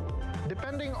night.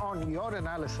 Depending on your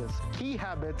analysis, Key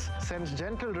Habits sends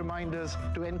gentle reminders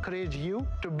to encourage you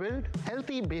to build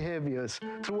healthy behaviors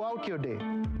throughout your day,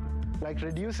 like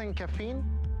reducing caffeine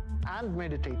and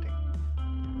meditating.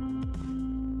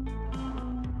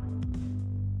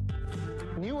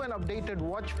 New and updated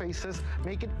watch faces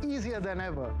make it easier than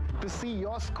ever to see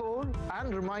your score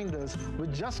and reminders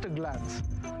with just a glance,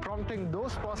 prompting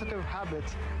those positive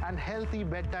habits and healthy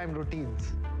bedtime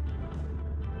routines.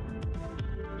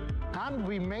 And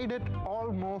we made it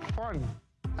all more fun.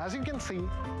 As you can see,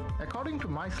 according to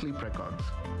my sleep records,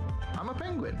 I'm a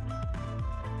penguin.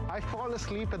 I fall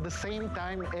asleep at the same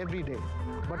time every day,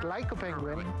 but like a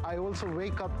penguin, I also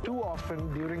wake up too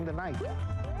often during the night.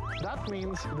 That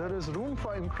means there is room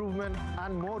for improvement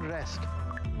and more rest.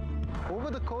 Over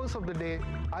the course of the day,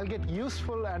 I'll get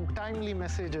useful and timely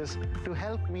messages to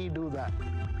help me do that.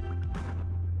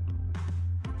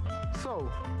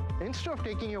 So, instead of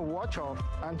taking your watch off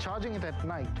and charging it at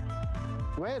night,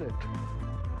 wear it.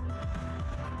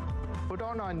 Put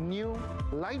on our new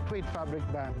lightweight fabric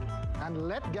band and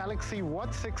let Galaxy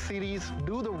Watch 6 series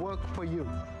do the work for you.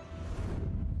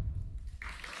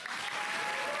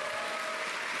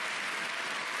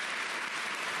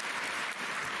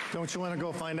 Don't you want to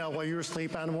go find out what your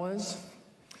sleep animal is?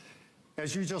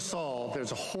 As you just saw,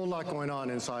 there's a whole lot going on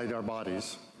inside our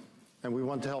bodies, and we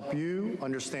want to help you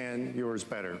understand yours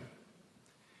better.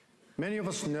 Many of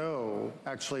us know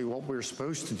actually what we're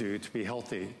supposed to do to be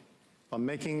healthy, but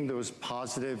making those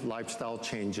positive lifestyle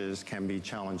changes can be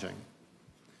challenging.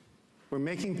 We're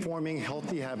making forming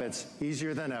healthy habits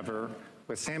easier than ever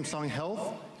with Samsung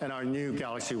Health and our new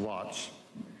Galaxy Watch,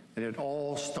 and it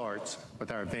all starts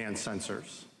with our advanced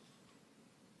sensors.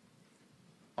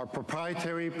 Our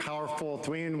proprietary, powerful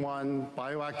 3-in-1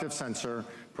 bioactive sensor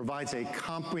provides a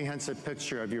comprehensive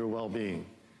picture of your well-being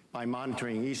by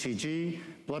monitoring ECG,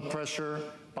 blood pressure,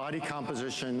 body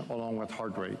composition, along with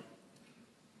heart rate.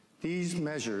 These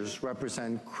measures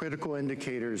represent critical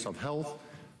indicators of health,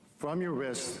 from your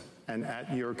wrist and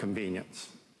at your convenience.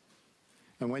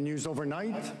 And when used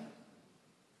overnight,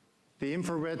 the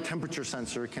infrared temperature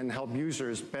sensor can help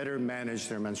users better manage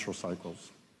their menstrual cycles.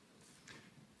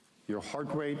 Your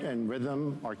heart rate and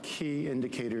rhythm are key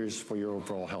indicators for your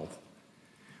overall health.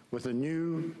 With the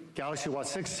new Galaxy Watch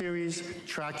 6 series,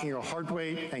 tracking your heart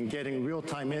rate and getting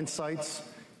real-time insights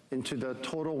into the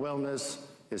total wellness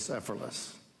is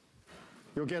effortless.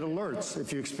 You'll get alerts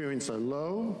if you experience a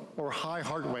low or high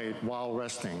heart rate while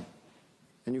resting,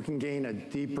 and you can gain a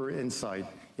deeper insight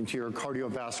into your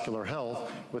cardiovascular health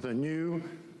with a new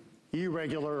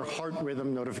irregular heart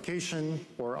rhythm notification,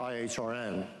 or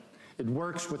IHRN. It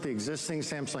works with the existing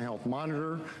Samsung Health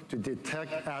monitor to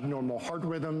detect abnormal heart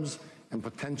rhythms and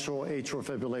potential atrial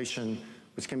fibrillation,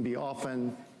 which can be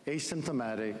often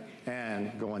asymptomatic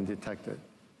and go undetected.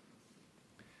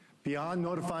 Beyond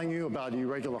notifying you about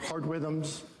irregular heart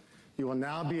rhythms, you will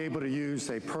now be able to use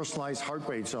a personalized heart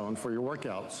rate zone for your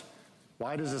workouts.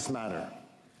 Why does this matter?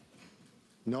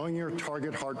 Knowing your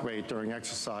target heart rate during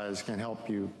exercise can help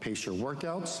you pace your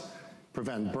workouts,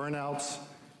 prevent burnouts,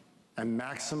 and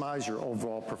maximize your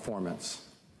overall performance.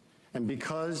 And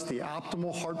because the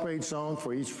optimal heart rate zone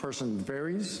for each person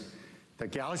varies, the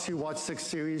Galaxy Watch 6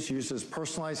 series uses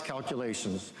personalized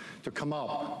calculations to come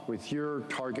up with your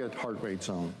target heart rate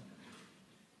zone.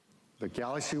 The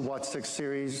Galaxy Watch 6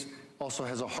 series also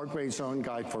has a heart rate zone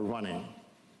guide for running.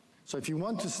 So if you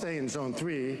want to stay in zone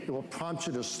 3, it will prompt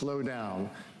you to slow down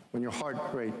when your heart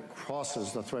rate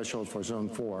crosses the threshold for zone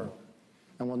 4,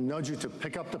 and will nudge you to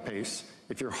pick up the pace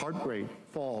if your heart rate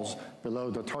falls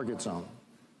below the target zone.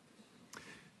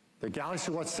 The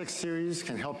Galaxy Watch 6 series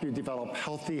can help you develop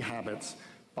healthy habits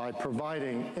by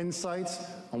providing insights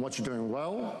on what you're doing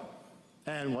well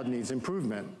and what needs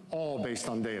improvement, all based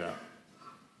on data.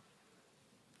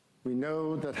 We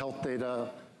know that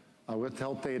with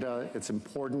health data, it's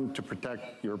important to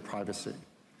protect your privacy.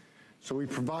 So we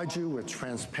provide you with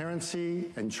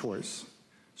transparency and choice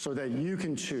so that you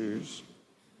can choose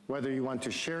whether you want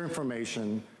to share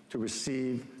information to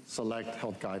receive select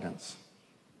health guidance.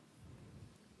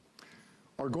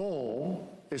 Our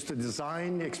goal is to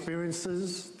design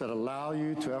experiences that allow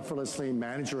you to effortlessly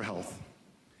manage your health.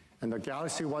 And the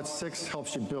Galaxy Watch 6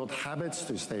 helps you build habits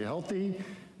to stay healthy,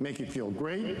 make you feel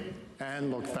great,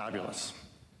 and look fabulous.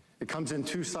 It comes in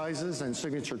 2 sizes and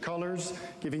signature colors,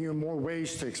 giving you more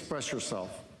ways to express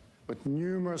yourself, with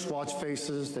numerous watch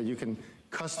faces that you can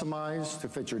customize to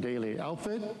fit your daily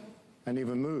outfit and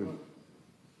even mood.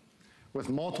 With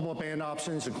multiple band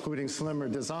options, including slimmer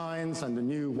designs and the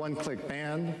new one-click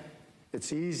band,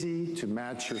 it's easy to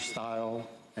match your style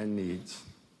and needs.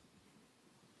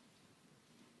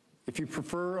 If you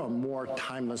prefer a more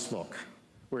timeless look,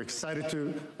 we're excited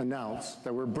to announce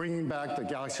that we're bringing back the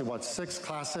Galaxy Watch 6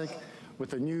 Classic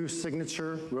with a new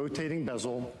signature rotating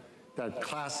bezel that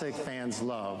classic fans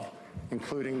love,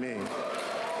 including me.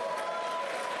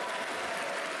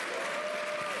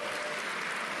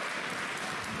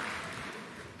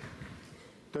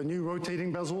 The new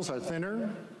rotating bezels are thinner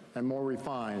and more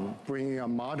refined, bringing a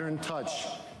modern touch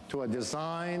to a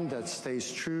design that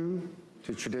stays true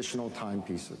to traditional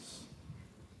timepieces.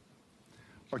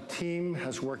 Our team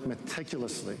has worked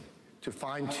meticulously to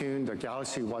fine-tune the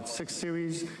Galaxy Watch 6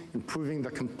 series, improving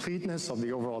the completeness of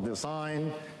the overall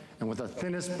design, and with the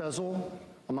thinnest bezel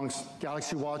amongst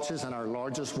Galaxy watches and our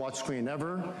largest watch screen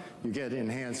ever, you get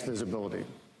enhanced visibility.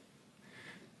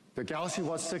 The Galaxy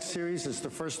Watch 6 series is the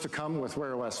first to come with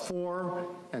Wear OS 4,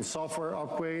 and software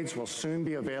upgrades will soon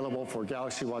be available for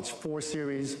Galaxy Watch 4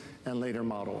 series and later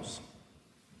models.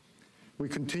 We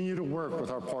continue to work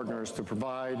with our partners to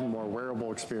provide more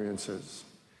wearable experiences.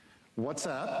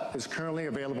 WhatsApp is currently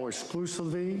available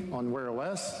exclusively on Wear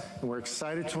OS, and we're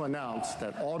excited to announce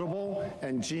that Audible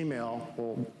and Gmail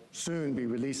will soon be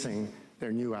releasing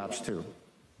their new apps too.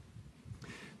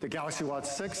 The Galaxy Watch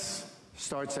 6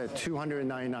 starts at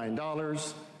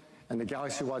 $299, and the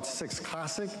Galaxy Watch 6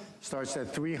 Classic starts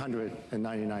at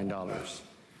 $399.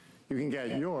 You can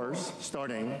get yours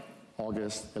starting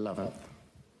August 11th.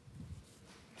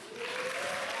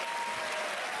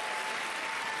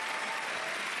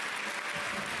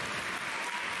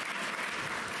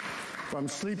 From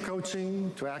sleep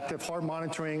coaching to active heart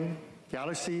monitoring,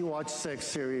 Galaxy Watch 6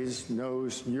 series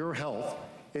knows your health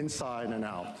inside and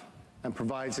out and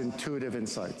provides intuitive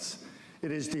insights.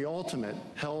 It is the ultimate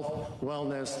health,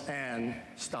 wellness, and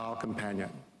style companion.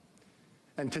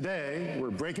 And today, we're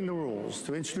breaking the rules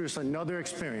to introduce another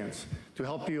experience to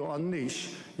help you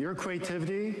unleash your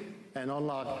creativity and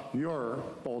unlock your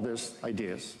boldest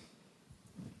ideas.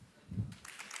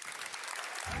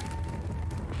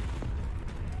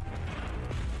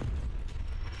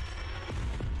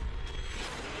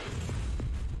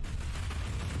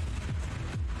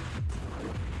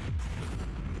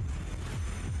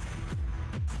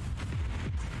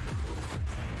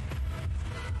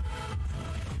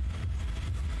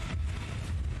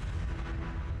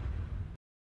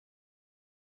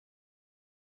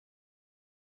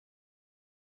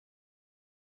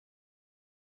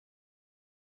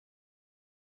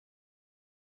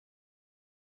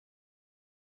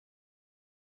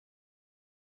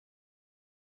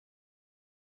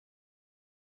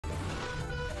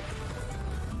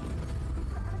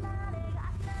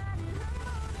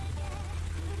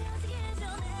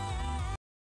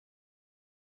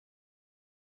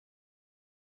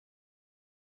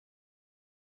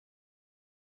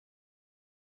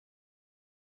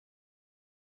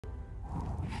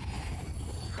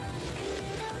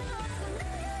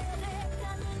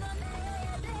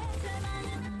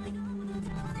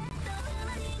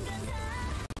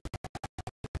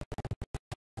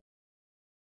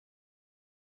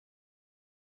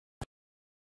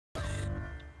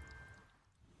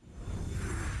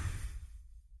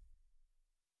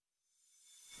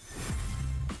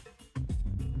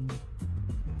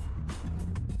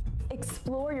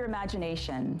 Explore your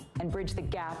imagination and bridge the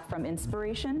gap from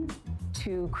inspiration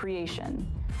to creation.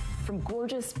 From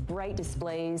gorgeous, bright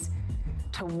displays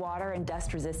to water and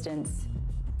dust resistance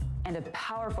and a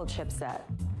powerful chipset,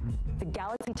 the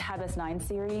Galaxy Tab S9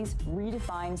 series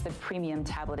redefines the premium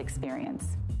tablet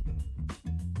experience.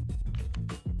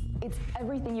 It's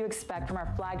everything you expect from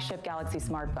our flagship Galaxy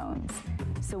smartphones,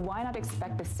 so why not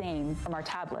expect the same from our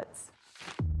tablets?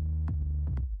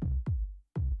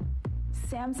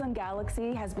 Samsung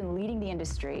Galaxy has been leading the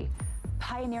industry,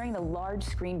 pioneering the large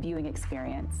screen viewing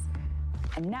experience.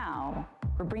 And now,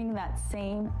 we're bringing that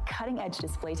same cutting-edge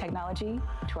display technology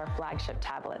to our flagship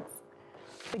tablets.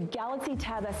 The Galaxy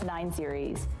Tab S9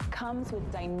 series comes with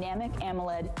dynamic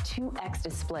AMOLED 2X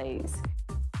displays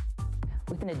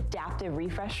with an adaptive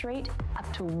refresh rate up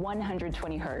to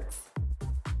 120 Hz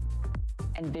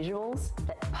and visuals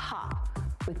that pop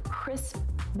with crisp,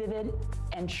 vivid,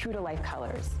 and true-to-life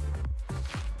colors.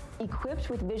 Equipped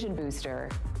with Vision Booster,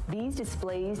 these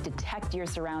displays detect your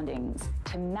surroundings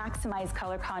to maximize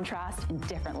color contrast in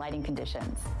different lighting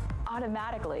conditions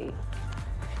automatically.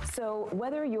 So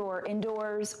whether you're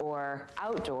indoors or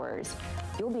outdoors,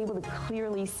 you'll be able to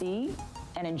clearly see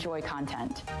and enjoy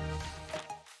content.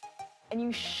 And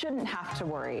you shouldn't have to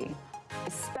worry,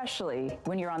 especially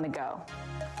when you're on the go.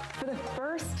 For the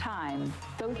first time,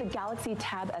 both the Galaxy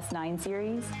Tab S9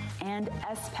 series and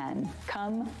S Pen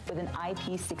come with an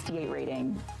IP68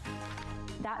 rating.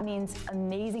 That means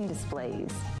amazing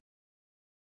displays,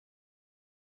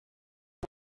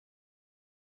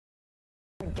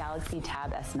 the Galaxy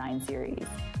Tab S9 series,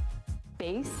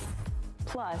 Base,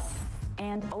 Plus,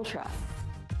 and Ultra.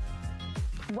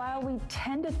 While we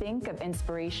tend to think of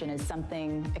inspiration as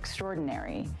something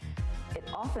extraordinary, it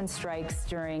often strikes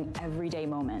during everyday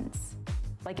moments,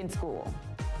 like in school,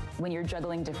 when you're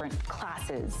juggling different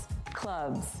classes,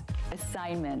 clubs,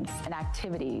 assignments, and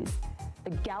activities.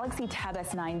 The Galaxy Tab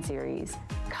S9 series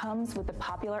comes with the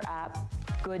popular app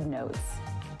Good Notes.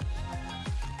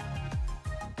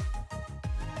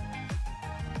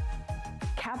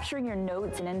 Capturing your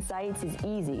notes and insights is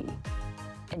easy,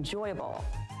 enjoyable,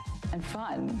 and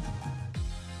fun.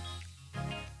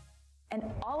 And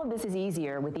all of this is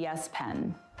easier with the S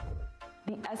Pen.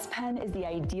 The S Pen is the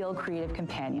ideal creative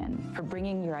companion for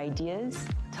bringing your ideas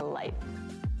to life.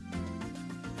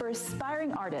 For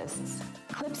aspiring artists,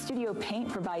 Clip Studio Paint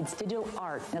provides digital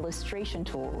art and illustration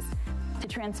tools to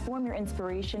transform your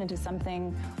inspiration into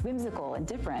something whimsical and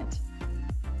different.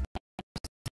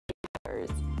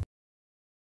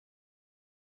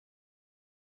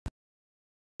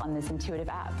 On this intuitive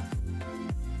app.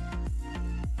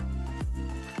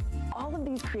 All of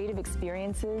these creative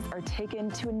experiences are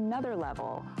taken to another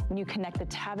level when you connect the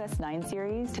Tab S9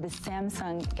 series to the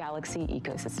Samsung Galaxy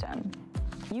ecosystem.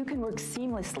 You can work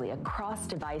seamlessly across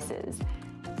devices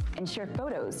and share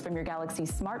photos from your Galaxy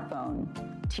smartphone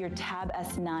to your Tab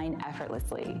S9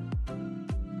 effortlessly.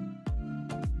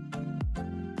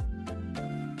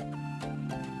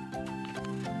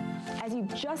 As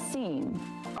you've just seen,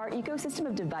 our ecosystem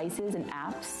of devices and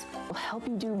apps will help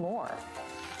you do more.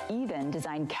 Even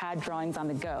design CAD drawings on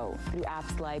the go through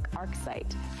apps like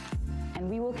ArcSight. And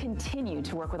we will continue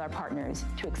to work with our partners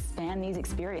to expand these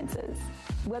experiences.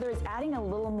 Whether it's adding a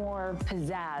little more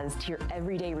pizzazz to your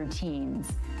everyday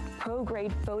routines,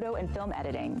 pro-grade photo and film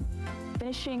editing,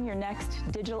 finishing your next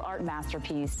digital art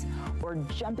masterpiece, or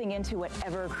jumping into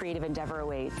whatever creative endeavor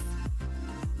awaits.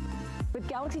 With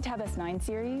Galaxy Tab S9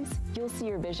 series, you'll see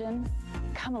your vision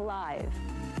come alive.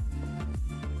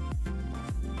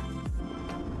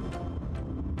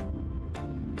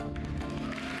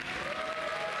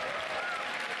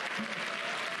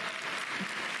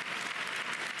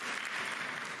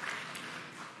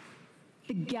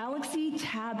 The Galaxy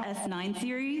Tab S9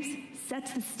 series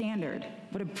sets the standard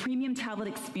for what a premium tablet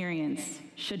experience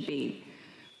should be,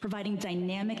 providing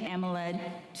dynamic AMOLED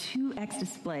 2X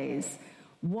displays,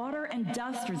 water and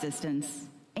dust resistance,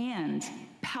 and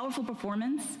powerful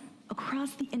performance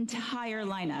across the entire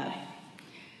lineup.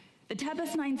 The Tab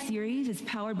S9 series is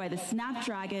powered by the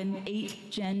Snapdragon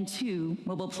 8 Gen 2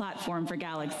 mobile platform for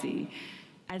Galaxy,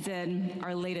 as in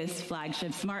our latest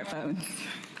flagship smartphones.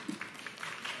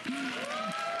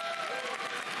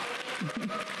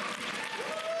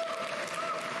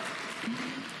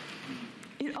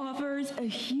 It offers a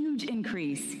huge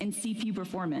increase in CPU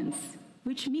performance,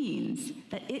 which means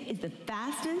that it is the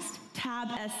fastest Tab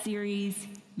S series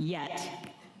yet.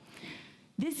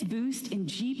 This boost in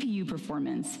GPU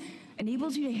performance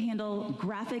enables you to handle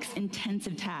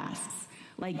graphics-intensive tasks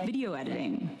like video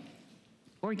editing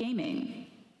or gaming.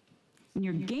 When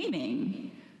you're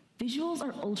gaming, visuals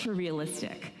are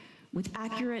ultra-realistic, with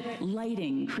accurate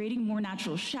lighting, creating more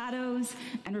natural shadows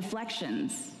and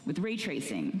reflections with ray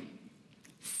tracing.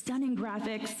 Stunning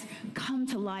graphics come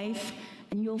to life,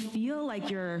 and you'll feel like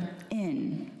you're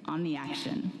in on the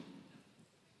action.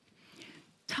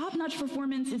 Top-notch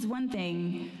performance is one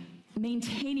thing,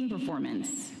 maintaining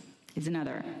performance is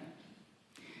another.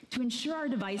 To ensure our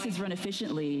devices run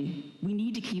efficiently, we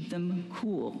need to keep them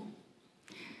cool.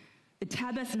 The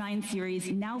Tab S9 series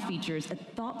now features a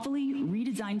thoughtfully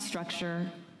redesigned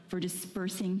structure for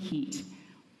dispersing heat.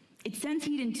 It sends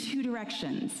heat in two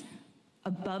directions,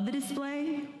 above the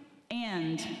display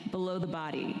and below the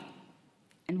body.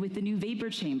 And with the new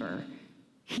vapor chamber,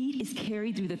 heat is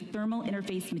carried through the thermal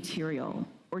interface material,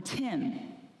 or TIM,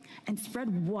 and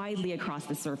spread widely across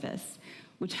the surface,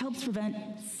 which helps prevent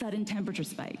sudden temperature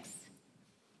spikes.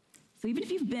 So even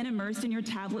if you've been immersed in your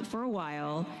tablet for a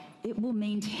while, it will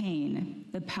maintain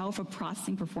the powerful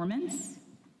processing performance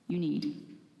you need.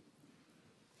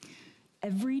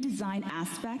 Every design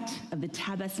aspect of the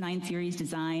Tab S9 series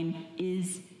design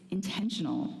is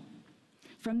intentional.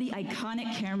 From the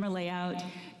iconic camera layout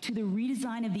to the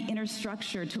redesign of the inner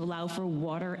structure to allow for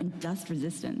water and dust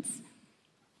resistance.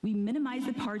 We minimized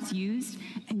the parts used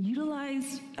and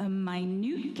utilized a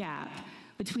minute gap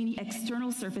between the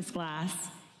external surface glass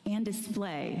and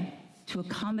display to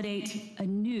accommodate a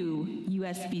new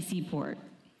USB-C port.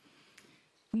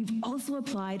 We've also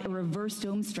applied a reverse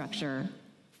dome structure,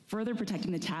 further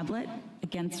protecting the tablet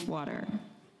against water.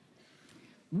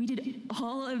 We did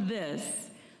all of this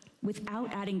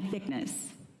without adding thickness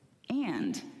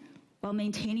and while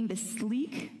maintaining the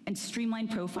sleek and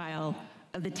streamlined profile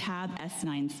of the Tab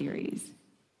S9 series.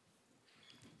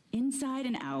 Inside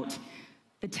and out,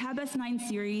 the Tab S9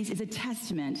 series is a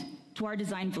testament to our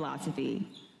design philosophy,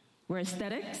 where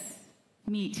aesthetics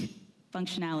meet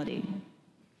functionality.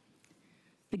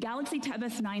 The Galaxy Tab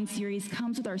S9 series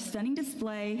comes with our stunning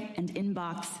display and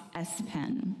inbox S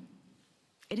Pen.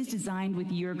 It is designed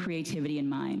with your creativity in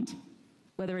mind,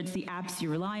 whether it's the apps you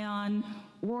rely on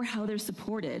or how they're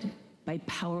supported by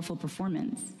powerful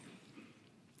performance.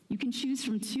 You can choose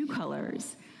from two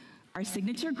colors, our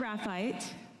signature graphite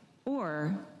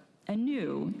or a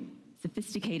new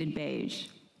sophisticated beige.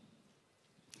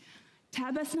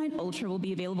 Tab S9 Ultra will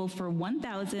be available for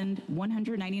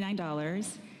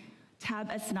 $1,199, Tab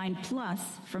S9 Plus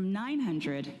from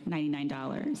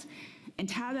 $999, and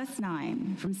Tab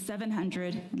S9 from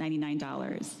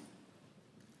 $799.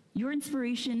 Your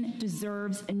inspiration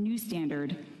deserves a new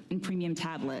standard in premium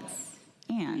tablets,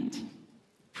 and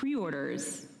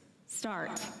pre-orders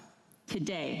start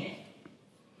today.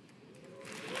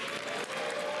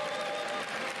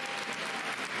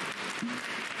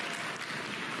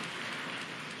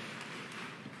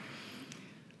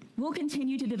 We'll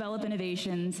continue to develop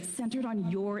innovations centered on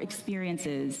your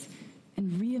experiences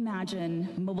and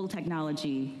reimagine mobile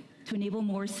technology to enable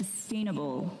more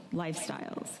sustainable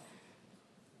lifestyles.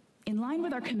 In line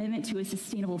with our commitment to a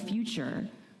sustainable future,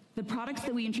 the products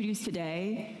that we introduce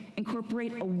today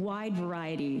incorporate a wide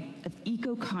variety of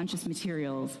eco-conscious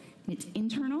materials in its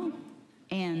internal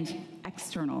and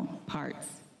external parts.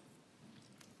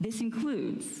 This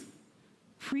includes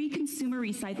pre-consumer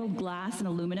recycled glass and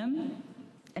aluminum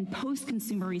and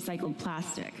post-consumer recycled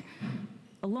plastic,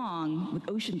 along with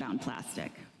ocean-bound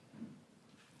plastic.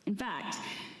 In fact,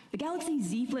 the Galaxy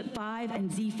Z Flip 5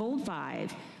 and Z Fold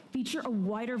 5 feature a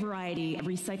wider variety of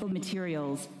recycled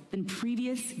materials than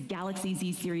previous Galaxy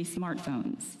Z series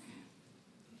smartphones.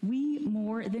 We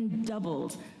more than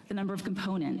doubled the number of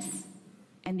components,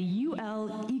 and the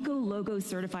UL Eco Logo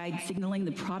certified, signaling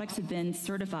the products have been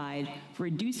certified for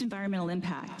reduced environmental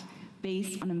impact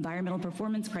based on environmental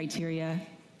performance criteria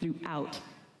throughout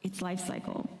its life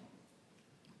cycle.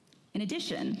 In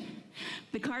addition,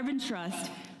 the Carbon Trust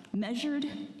measured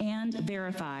and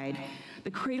verified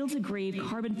the cradle-to-grave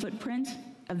carbon footprint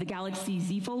of the Galaxy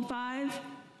Z Fold 5,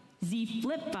 Z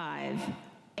Flip 5,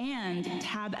 and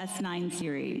Tab S9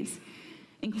 series,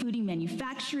 including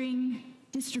manufacturing,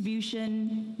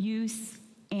 distribution, use,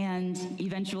 and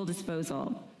eventual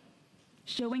disposal,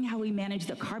 showing how we manage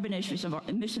the carbon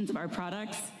emissions of our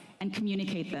products and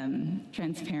communicate them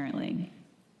transparently.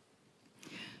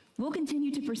 We'll continue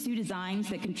to pursue designs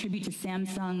that contribute to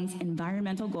Samsung's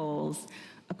environmental goals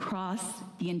across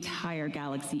the entire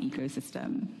Galaxy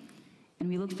ecosystem. And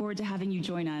we look forward to having you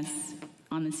join us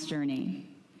on this journey.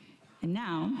 And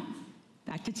now,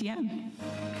 back to TM.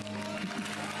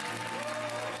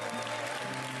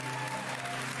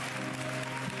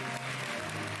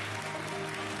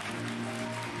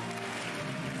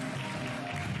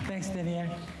 Thanks, Daniel.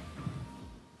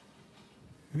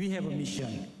 We have a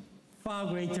mission far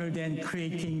greater than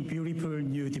creating beautiful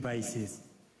new devices.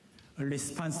 a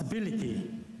responsibility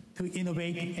to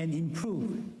innovate and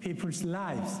improve people's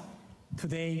lives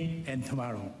today and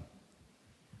tomorrow.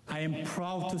 I am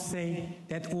proud to say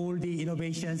that all the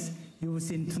innovations you've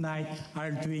seen tonight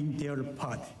are doing their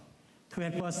part to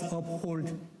help us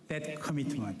uphold that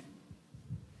commitment.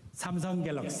 Samsung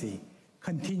Galaxy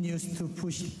continues to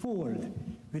push forward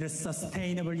with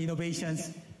sustainable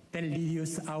innovations that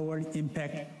reduce our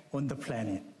impact on the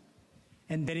planet.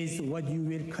 And that is what you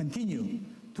will continue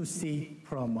to see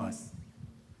from us.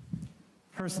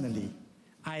 Personally,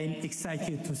 I am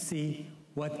excited to see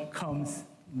what comes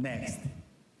next.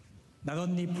 Not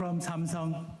only from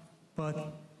Samsung,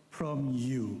 but from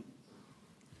you.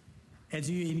 As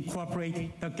you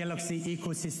incorporate the Galaxy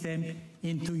ecosystem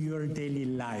into your daily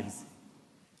lives,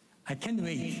 I can't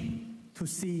wait to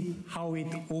see how it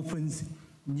opens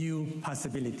new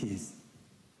possibilities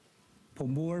for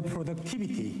more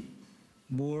productivity,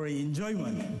 more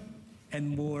enjoyment,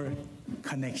 and more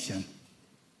connection.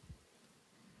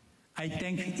 I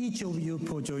thank each of you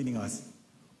for joining us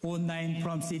online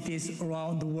from cities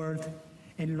around the world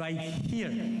and right here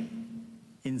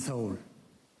in Seoul.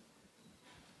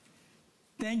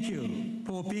 Thank you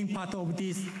for being part of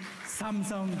this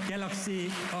Samsung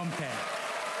Galaxy Unpacked.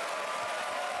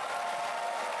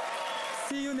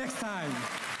 See you next time.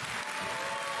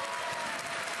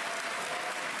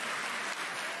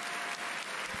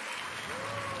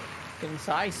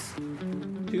 Concise,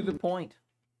 to the point.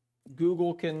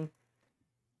 Google can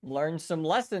learn some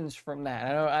lessons from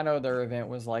that. I know their event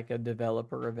was like a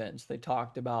developer event. So they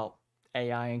talked about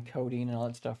AI and coding and all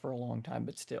that stuff for a long time,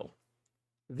 but still.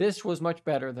 This was much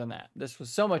better than that. This was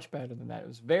so much better than that. It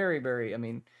was very, very, I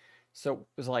mean, so it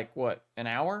was like, what, an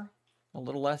hour? A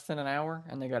little less than an hour,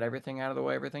 and they got everything out of the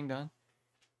way, everything done.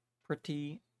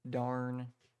 Pretty darn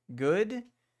good.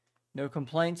 No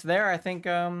complaints there. I think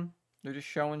they're just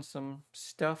showing some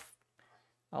stuff.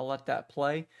 I'll let that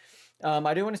play.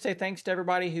 I do want to say thanks to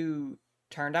everybody who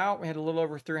turned out. We had a little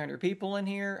over 300 people in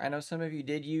here. I know some of you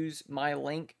did use my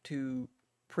link to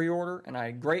pre-order, and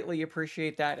I greatly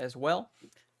appreciate that as well.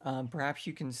 Perhaps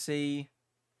you can see,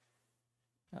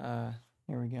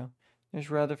 here we go. There's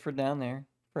Rutherford down there,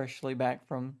 freshly back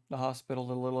from the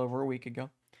hospital a little over a week ago.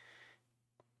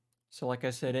 So like I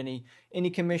said, any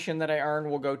commission that I earn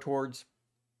will go towards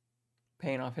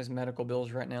paying off his medical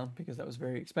bills right now because that was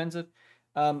very expensive.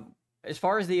 As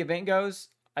far as the event goes,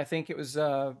 I think it was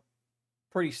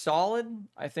pretty solid.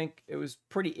 I think it was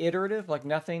pretty iterative, like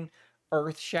nothing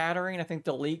earth-shattering. I think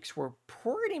the leaks were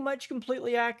pretty much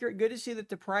completely accurate. Good to see that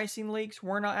the pricing leaks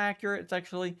were not accurate. It's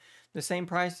actually the same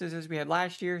prices as we had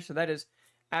last year, so that is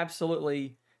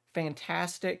absolutely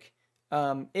fantastic.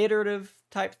 Iterative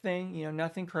type thing, you know,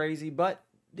 nothing crazy, but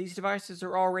these devices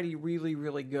are already really,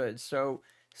 really good. So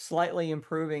slightly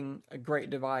improving a great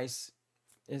device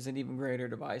is an even greater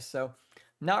device. So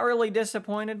not really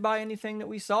disappointed by anything that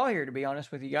we saw here, to be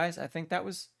honest with you guys. I think that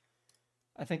was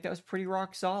pretty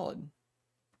rock solid.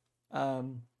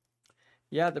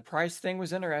 Yeah, the price thing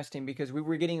was interesting because we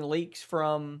were getting leaks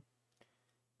from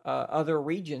other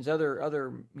regions,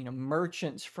 other you know,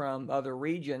 merchants from other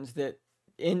regions that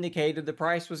indicated the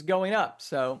price was going up.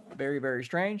 So very, very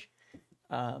strange.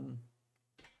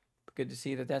 Good to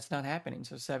see that that's not happening.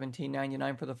 So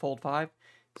 $17.99 for the Fold 5,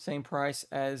 same price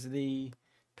as the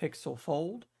Pixel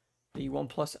Fold. The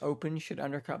OnePlus Open should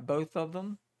undercut both of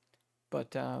them,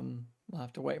 but we'll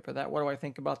have to wait for that. What do I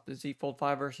think about the Z Fold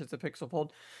 5 versus the Pixel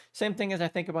Fold? Same thing as I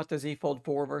think about the Z Fold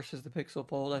 4 versus the Pixel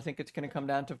Fold. I think it's going to come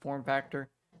down to form factor.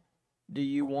 Do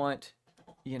you want,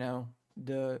 you know,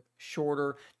 the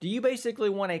shorter? Do you basically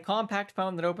want a compact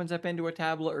phone that opens up into a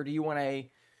tablet, or do you want a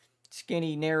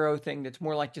skinny, narrow thing that's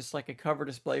more like just like a cover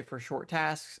display for short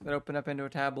tasks that open up into a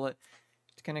tablet?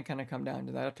 It's going to kind of come down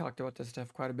to that. I've talked about this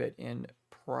stuff quite a bit in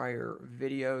prior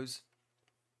videos,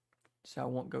 so I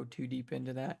won't go too deep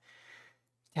into that.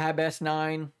 Tab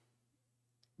S9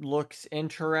 looks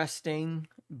interesting,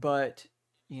 but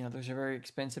you know, those are very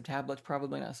expensive tablets.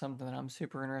 Probably not something that I'm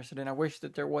super interested in. I wish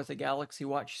that there was a Galaxy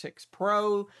Watch 6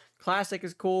 Pro. Classic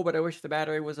is cool, but I wish the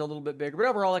battery was a little bit bigger. But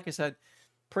overall, like I said,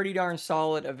 pretty darn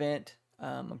solid event.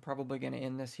 I'm probably going to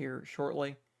end this here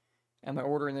shortly. Am I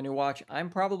ordering the new watch? I'm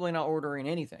probably not ordering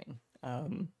anything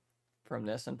from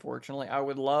this, unfortunately. I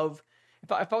would love,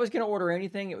 if I was going to order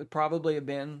anything, it would probably have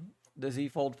been the Z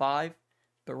Fold 5.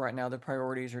 But right now, the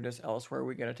priorities are just elsewhere.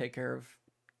 We got to take care of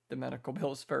the medical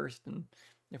bills first. And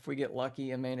if we get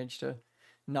lucky and manage to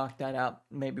knock that out,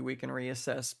 maybe we can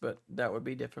reassess. But that would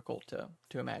be difficult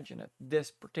to imagine at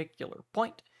this particular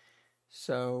point.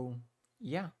 So,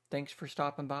 yeah, thanks for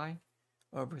stopping by.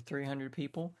 Over 300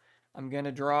 people. I'm going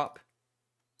to drop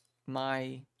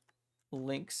my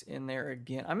links in there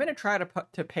again. I'm going to try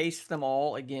to paste them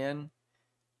all again.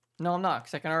 No, I'm not,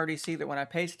 because I can already see that when I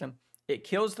paste them, it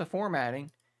kills the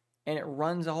formatting and it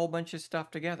runs a whole bunch of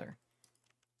stuff together.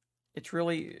 It's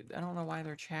really, I don't know why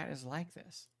their chat is like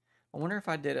this. I wonder if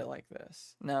I did it like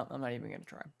this. No, I'm not even going to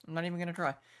try. I'm not even going to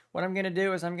try. What I'm going to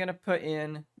do is I'm going to put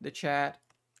in the chat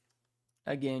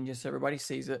again, just so everybody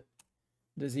sees it.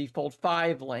 The Z Fold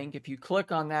 5 link. If you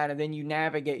click on that and then you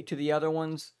navigate to the other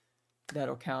ones,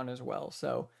 that'll count as well.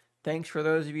 So thanks for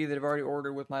those of you that have already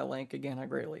ordered with my link. Again, I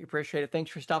greatly appreciate it.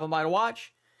 Thanks for stopping by to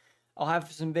watch. I'll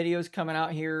have some videos coming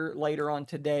out here later on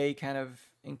today, kind of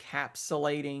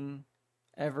encapsulating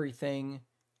everything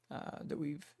that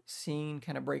we've seen,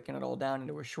 kind of breaking it all down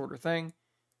into a shorter thing.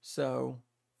 So,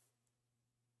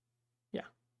 yeah.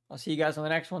 I'll see you guys on the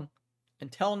next one.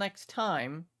 Until next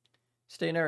time, stay nerdy.